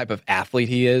not the type of athlete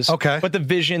he is. Okay. But the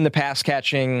vision, the pass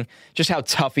catching, just how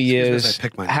tough he Excuse me is, as I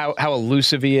pick my how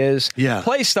elusive he is. Yeah.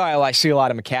 Play style, I see a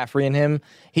lot of McCaffrey in him.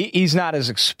 He's not as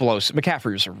explosive.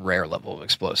 McCaffrey is a rare level of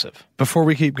explosive. Before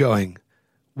we keep going,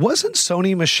 wasn't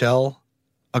Sony Michel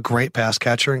a great pass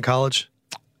catcher in college?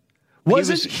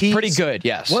 Wasn't he pretty good,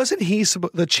 yes. Wasn't he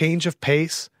the change of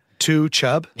pace to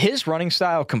Chubb? His running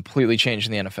style completely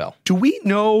changed in the NFL. Do we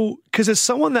know, because as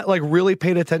someone that like really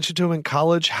paid attention to him in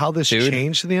college, how this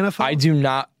changed in the NFL? I do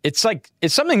not. It's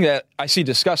something that I see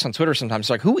discussed on Twitter sometimes.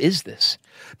 Like, who is this?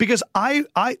 Because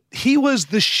he was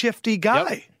the shifty guy.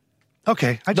 Yep.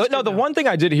 Okay. The one thing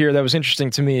I did hear that was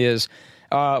interesting to me is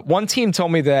one team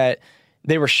told me that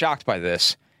they were shocked by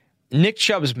this. Nick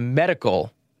Chubb's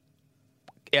medical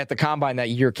at the combine that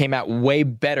year came out way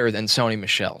better than Sony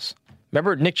Michel's.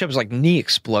 Remember, Nick Chubb's knee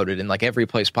exploded in every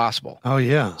place possible. Oh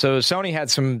yeah. So Sony had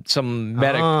some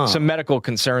medical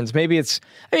concerns. Maybe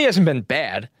he hasn't been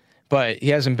bad, but he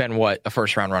hasn't been a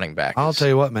first round running back. I'll tell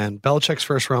you what, man. Belichick's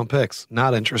first round picks,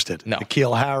 not interested. No.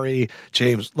 N'Keal Harry,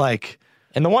 James,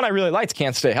 and the one I really liked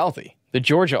can't stay healthy. The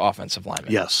Georgia offensive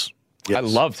lineman. Yes. I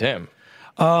loved him.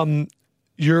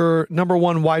 Your number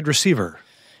one wide receiver.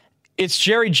 It's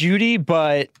Jerry Jeudy,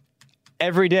 but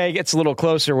every day gets a little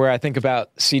closer where I think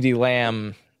about CeeDee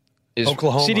Lamb.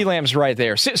 Oklahoma. CeeDee Lamb's right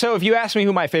there. So if you ask me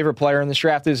who my favorite player in this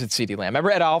draft is, it's CeeDee Lamb. Remember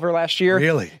Ed Oliver last year?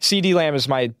 Really? CeeDee Lamb is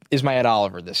my Ed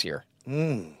Oliver this year.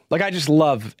 I just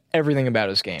love everything about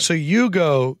his game. So you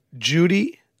go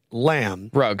Jeudy,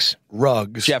 Lamb, Ruggs,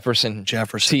 Jefferson,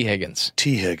 T.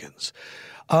 Higgins.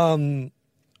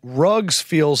 Ruggs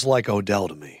feels like Odell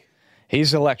to me.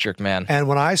 He's electric, man. And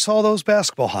when I saw those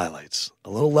basketball highlights, a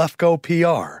little Lefkoe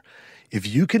PR, if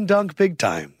you can dunk big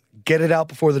time, get it out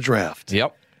before the draft.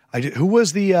 Yep. Who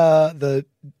was the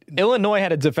Illinois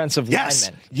had a defensive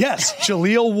lineman. Yes,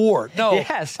 Jaleel Ward. No.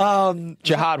 Yes.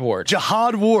 Jihad Ward.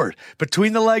 Jihad Ward.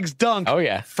 Between the legs dunk. Oh,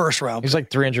 yeah. First round. He's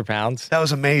 300 pounds. That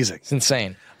was amazing. It's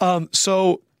insane.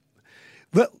 So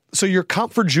your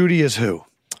comp for Jeudy is who?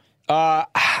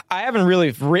 I haven't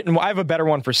really written. I have a better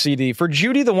one for CD. For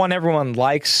Jeudy, the one everyone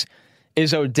likes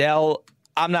is Odell.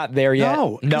 I'm not there yet.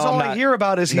 No, because all I hear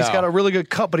about is he's got a really good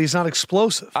cut, but he's not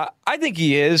explosive. I think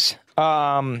he is.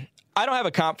 I don't have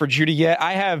a comp for Jeudy yet.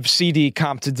 I have CD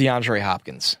comp to DeAndre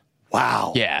Hopkins.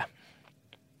 Wow. Yeah.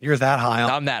 You're that high on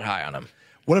him? I'm that high on him.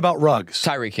 What about Ruggs?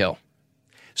 Tyreek Hill.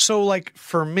 So,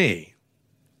 for me,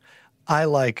 I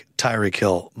like Tyreek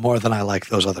Hill more than I like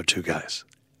those other two guys.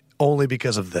 Only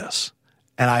because of this.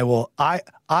 And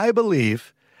I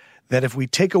believe that if we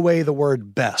take away the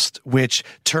word best, which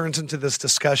turns into this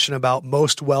discussion about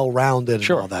most well-rounded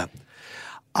and all that,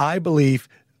 I believe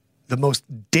the most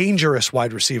dangerous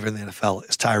wide receiver in the NFL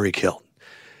is Tyreek Hill.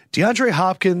 DeAndre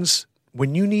Hopkins,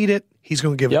 when you need it, he's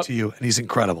going to give it to you, and he's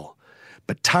incredible.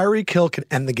 But Tyreek Hill can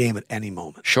end the game at any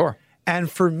moment. Sure.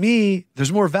 And for me,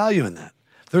 there's more value in that.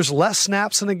 There's less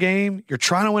snaps in the game. You're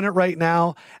trying to win it right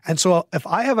now. And so if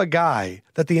I have a guy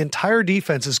that the entire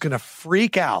defense is going to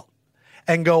freak out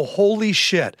and go, holy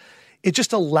shit, it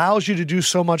just allows you to do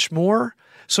so much more.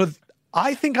 So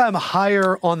I think I'm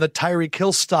higher on the Tyreek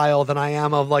Hill style than I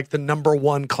am of like the number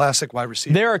one classic wide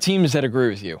receiver. There are teams that agree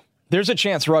with you. There's a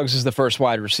chance Ruggs is the first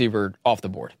wide receiver off the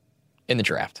board in the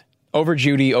draft. Over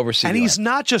Judy, over CeeDee. And he's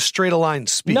not just straight line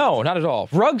speed. No, not at all.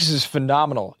 Ruggs is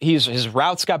phenomenal. His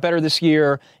routes got better this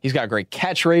year. He's got great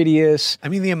catch radius. I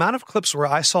mean, the amount of clips where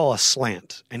I saw a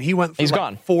slant and he went through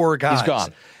gone. 4 guys. He's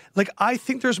gone. Like, I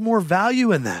think there's more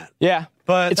value in that. Yeah.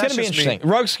 But it's going to be interesting.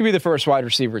 Ruggs could be the first wide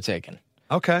receiver taken.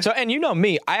 Okay. So, and you know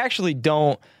me, I actually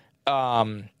don't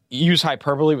use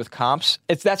hyperbole with comps.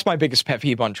 That's my biggest pet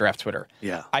peeve on draft Twitter.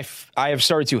 Yeah. I have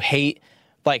started to hate,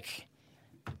 like,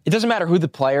 it doesn't matter who the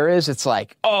player is. It's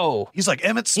like, oh, he's like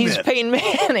Emmitt Smith. He's Peyton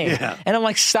Manning. Yeah. And I'm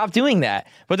like, stop doing that.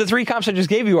 But the 3 comps I just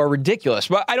gave you are ridiculous.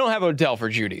 But I don't have Odell for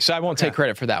Judy, so I won't take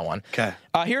credit for that one. Okay.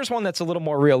 Here's one that's a little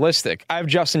more realistic. I have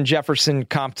Justin Jefferson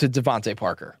comp to Devontae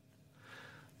Parker.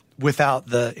 Without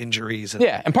the injuries.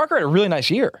 Yeah, and Parker had a really nice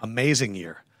year. Amazing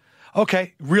year.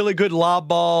 Okay, really good lob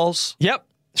balls. Yep.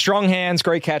 Strong hands,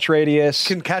 great catch radius.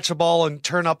 Can catch a ball and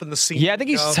turn up in the seam. Yeah, I think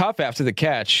he's tough after the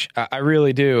catch. I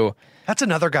really do. That's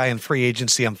another guy in free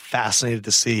agency I'm fascinated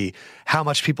to see how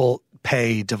much people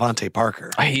pay Devontae Parker.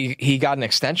 He got an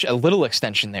extension, a little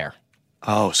extension there.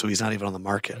 Oh, so he's not even on the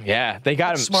market. Yeah, they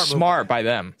got him smart by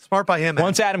them. Smart by him.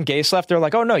 Once Adam Gase left, they're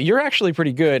like, oh, no, you're actually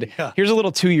pretty good. Yeah. Here's a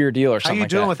little 2-year deal or something like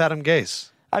that. How you doing with Adam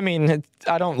Gase? I mean,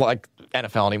 I don't like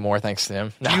NFL anymore, thanks to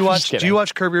him. No, do you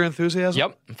watch Curb Your Enthusiasm?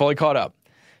 Yep, I'm fully caught up.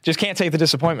 Just can't take the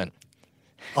disappointment.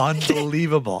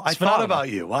 Unbelievable. I thought about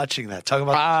you watching that, talking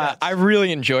about the Jets. I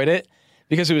really enjoyed it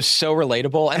because it was so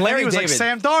relatable. And Larry was David, like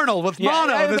Sam Darnold with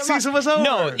Mono, and the season was over.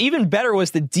 No, even better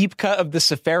was the deep cut of the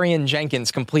Safarian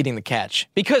Jenkins completing the catch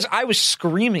because I was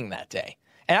screaming that day.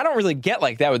 And I don't really get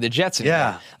like that with the Jets anymore.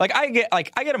 Yeah. Like I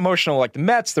get emotional like the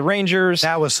Mets, the Rangers.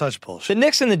 That was such bullshit. The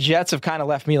Knicks and the Jets have kind of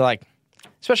left me like,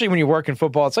 especially when you work in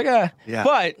football, it's like, yeah.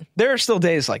 But there are still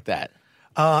days like that.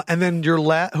 And then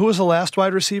who was the last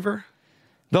wide receiver?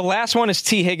 The last one is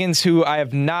T. Higgins, who I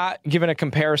have not given a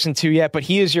comparison to yet, but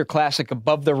he is your classic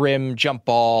above the rim jump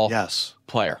ball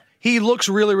player. He looks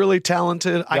really, really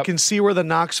talented. Yep. I can see where the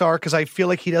knocks are because I feel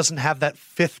like he doesn't have that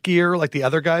 5th gear like the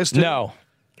other guys do. No,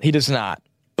 he does not.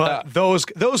 But those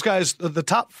guys, the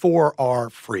top 4 are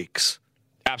freaks.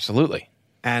 Absolutely.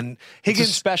 And Higgins,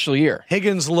 it's a special year.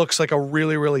 Higgins looks like a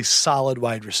really, really solid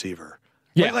wide receiver.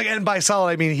 Yeah. And by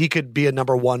solid, I mean he could be a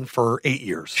number 1 for 8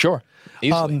 years. Sure.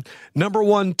 Easily. Number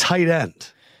 1 tight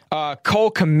end.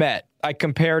 Cole Kmet. I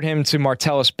compared him to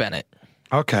Martellus Bennett.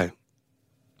 Okay.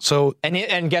 So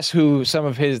and guess who some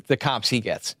of the comps he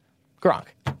gets? Gronk.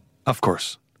 Of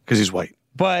course, because he's white.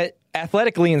 But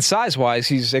athletically and size-wise,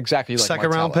 he's exactly like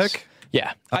second Martellus. Round pick?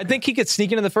 Yeah. Okay. I think he could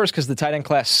sneak into the first because the tight end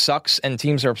class sucks and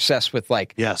teams are obsessed with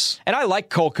like... Yes. And I like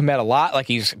Cole Kmet a lot. Like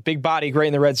he's big body, great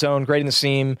in the red zone, great in the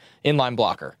seam, inline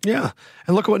blocker. Yeah.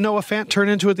 And look at what Noah Fant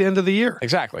turned into at the end of the year.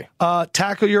 Exactly.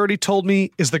 Tackle, you already told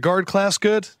me, is the guard class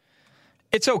good?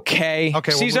 It's okay.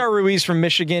 Okay. Cesar Ruiz from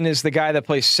Michigan is the guy that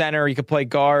plays center. He could play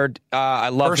guard. I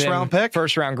love him. First round pick?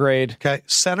 First round grade. Okay.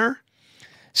 Center?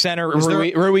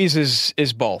 Ruiz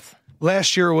is both.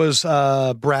 Last year was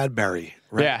Bradbury,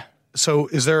 right? Yeah. So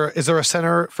is there a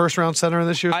center, first round center in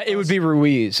this year? It would be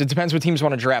Ruiz. It depends what teams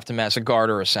want to draft him as, a guard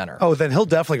or a center. Oh, then he'll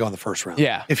definitely go in the first round.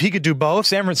 Yeah. If he could do both.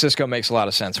 San Francisco makes a lot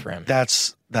of sense for him.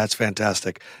 That's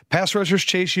fantastic. Pass rushers,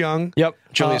 Chase Young. Yep.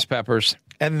 Julius Peppers.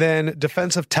 And then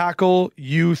defensive tackle,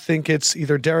 you think it's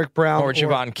either Derek Brown or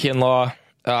Javon Kinlaw.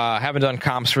 Haven't done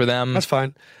comps for them. That's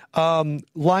fine.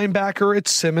 Linebacker,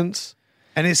 it's Simmons.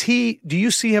 And do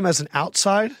you see him as an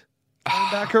outside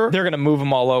linebacker? They're going to move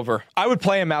him all over. I would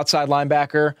play him outside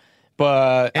linebacker,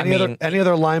 but any other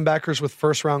linebackers with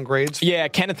first round grades? Yeah,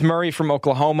 Kenneth Murray from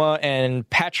Oklahoma and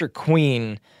Patrick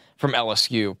Queen from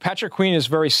LSU. Patrick Queen is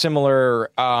very similar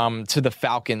to the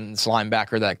Falcons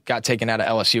linebacker that got taken out of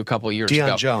LSU a couple of years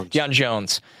ago. Deion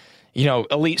Jones.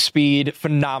 Elite speed,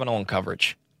 phenomenal in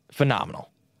coverage. Phenomenal.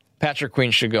 Patrick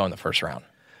Queen should go in the first round.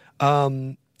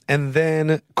 And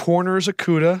then corners,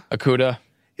 Akuda.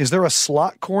 Is there a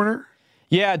slot corner?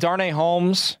 Yeah, Darnay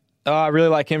Holmes. I really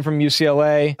like him from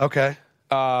UCLA. Okay.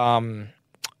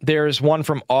 There's one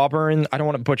from Auburn. I don't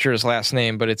want to butcher his last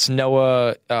name, but it's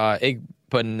Noah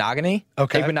Igbenogany.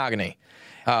 Okay.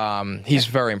 Igbenogany. He's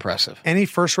very impressive. Any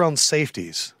first-round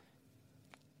safeties?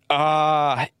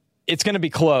 It's going to be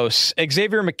close.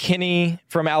 Xavier McKinney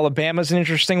from Alabama is an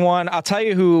interesting one. I'll tell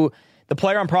you who the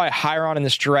player I'm probably higher on in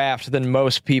this draft than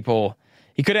most people.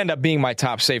 He could end up being my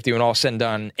top safety when all said and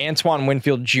done. Antoine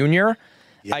Winfield Jr.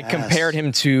 Yes. I compared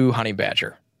him to Honey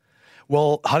Badger.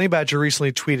 Well, Honey Badger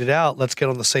recently tweeted out, let's get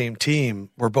on the same team.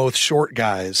 We're both short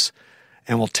guys,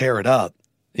 and we'll tear it up.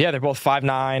 Yeah, they're both 5'9",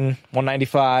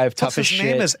 195, tough as his shit.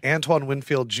 name is Antoine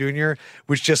Winfield Jr.,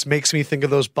 which just makes me think of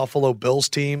those Buffalo Bills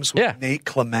teams with Nate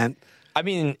Clement. I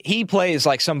mean, he plays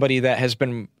like somebody that has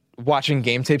been watching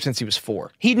game tape since he was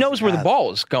 4. He knows where the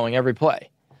ball is going every play.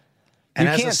 And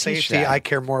as a safety, I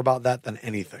care more about that than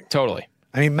anything. Totally.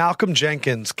 I mean, Malcolm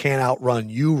Jenkins can't outrun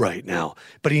you right now,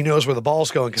 but he knows where the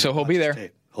ball's going. So he'll be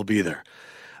there. He'll be there.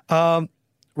 We're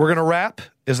going to wrap.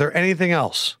 Is there anything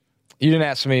else? You didn't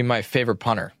ask me my favorite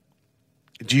punter.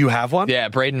 Do you have one? Yeah,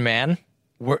 Braden Mann.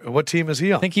 What team is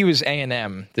he on? I think he was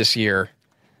A&M this year.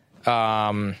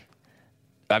 I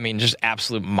mean, just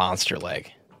absolute monster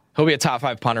leg. He'll be a top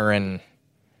 5 punter in,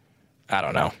 I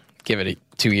don't know, give it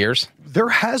 2 years. There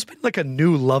has been like a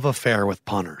new love affair with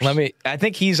punters. I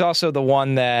think he's also the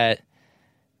one that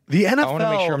the NFL. I want to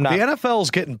make sure I'm not. The NFL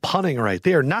is getting punting right.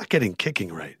 They are not getting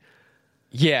kicking right.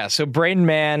 Yeah. So Braden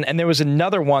Mann, and there was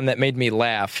another one that made me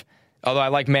laugh. Although I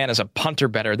like Mann as a punter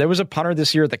better. There was a punter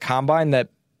this year at the Combine that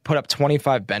put up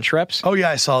 25 bench reps. Oh yeah,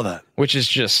 I saw that. Which is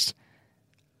just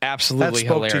absolutely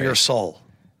hilarious. That spoke to your soul.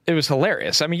 It was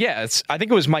hilarious. I mean, yeah, I think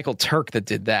it was Michael Turk that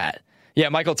did that. Yeah,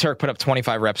 Michael Turk put up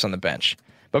 25 reps on the bench.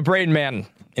 But Braden Mann,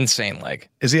 insane leg.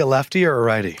 Is he a lefty or a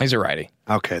righty? He's a righty.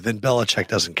 Okay, then Belichick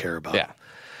doesn't care about it.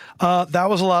 Yeah. That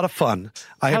was a lot of fun.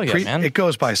 Man. It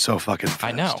goes by so fucking fast.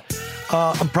 I know.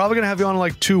 I'm probably going to have you on in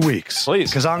like 2 weeks. Please.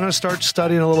 Because I'm going to start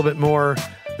studying a little bit more.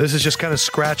 This is just kind of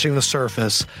scratching the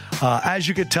surface. As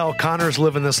you could tell, Connor's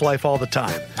living this life all the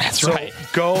time. That's right.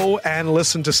 Go and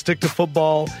listen to Stick to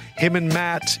Football. Him and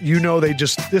Matt,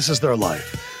 this is their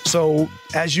life. So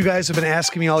as you guys have been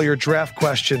asking me all your draft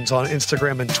questions on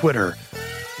Instagram and Twitter,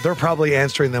 they're probably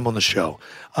answering them on the show.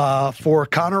 For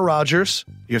Connor Rogers,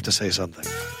 you have to say something.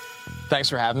 Thanks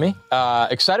for having me.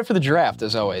 Excited for the draft,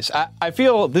 as always. I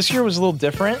feel this year was a little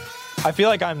different. I feel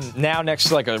like I'm now next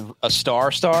to like a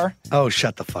star. Oh,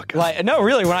 shut the fuck up. Like, no,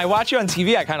 really, when I watch you on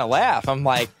TV, I kind of laugh. I'm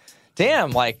like,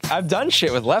 damn, like I've done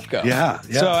shit with Lefkoe. Yeah.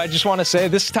 So I just want to say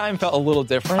this time felt a little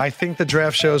different. I think the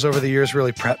draft shows over the years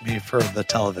really prepped me for the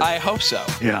television. I hope so.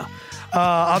 Yeah.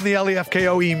 I'm the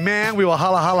Lefkoe man. We will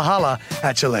holla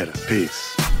at you later.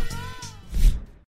 Peace.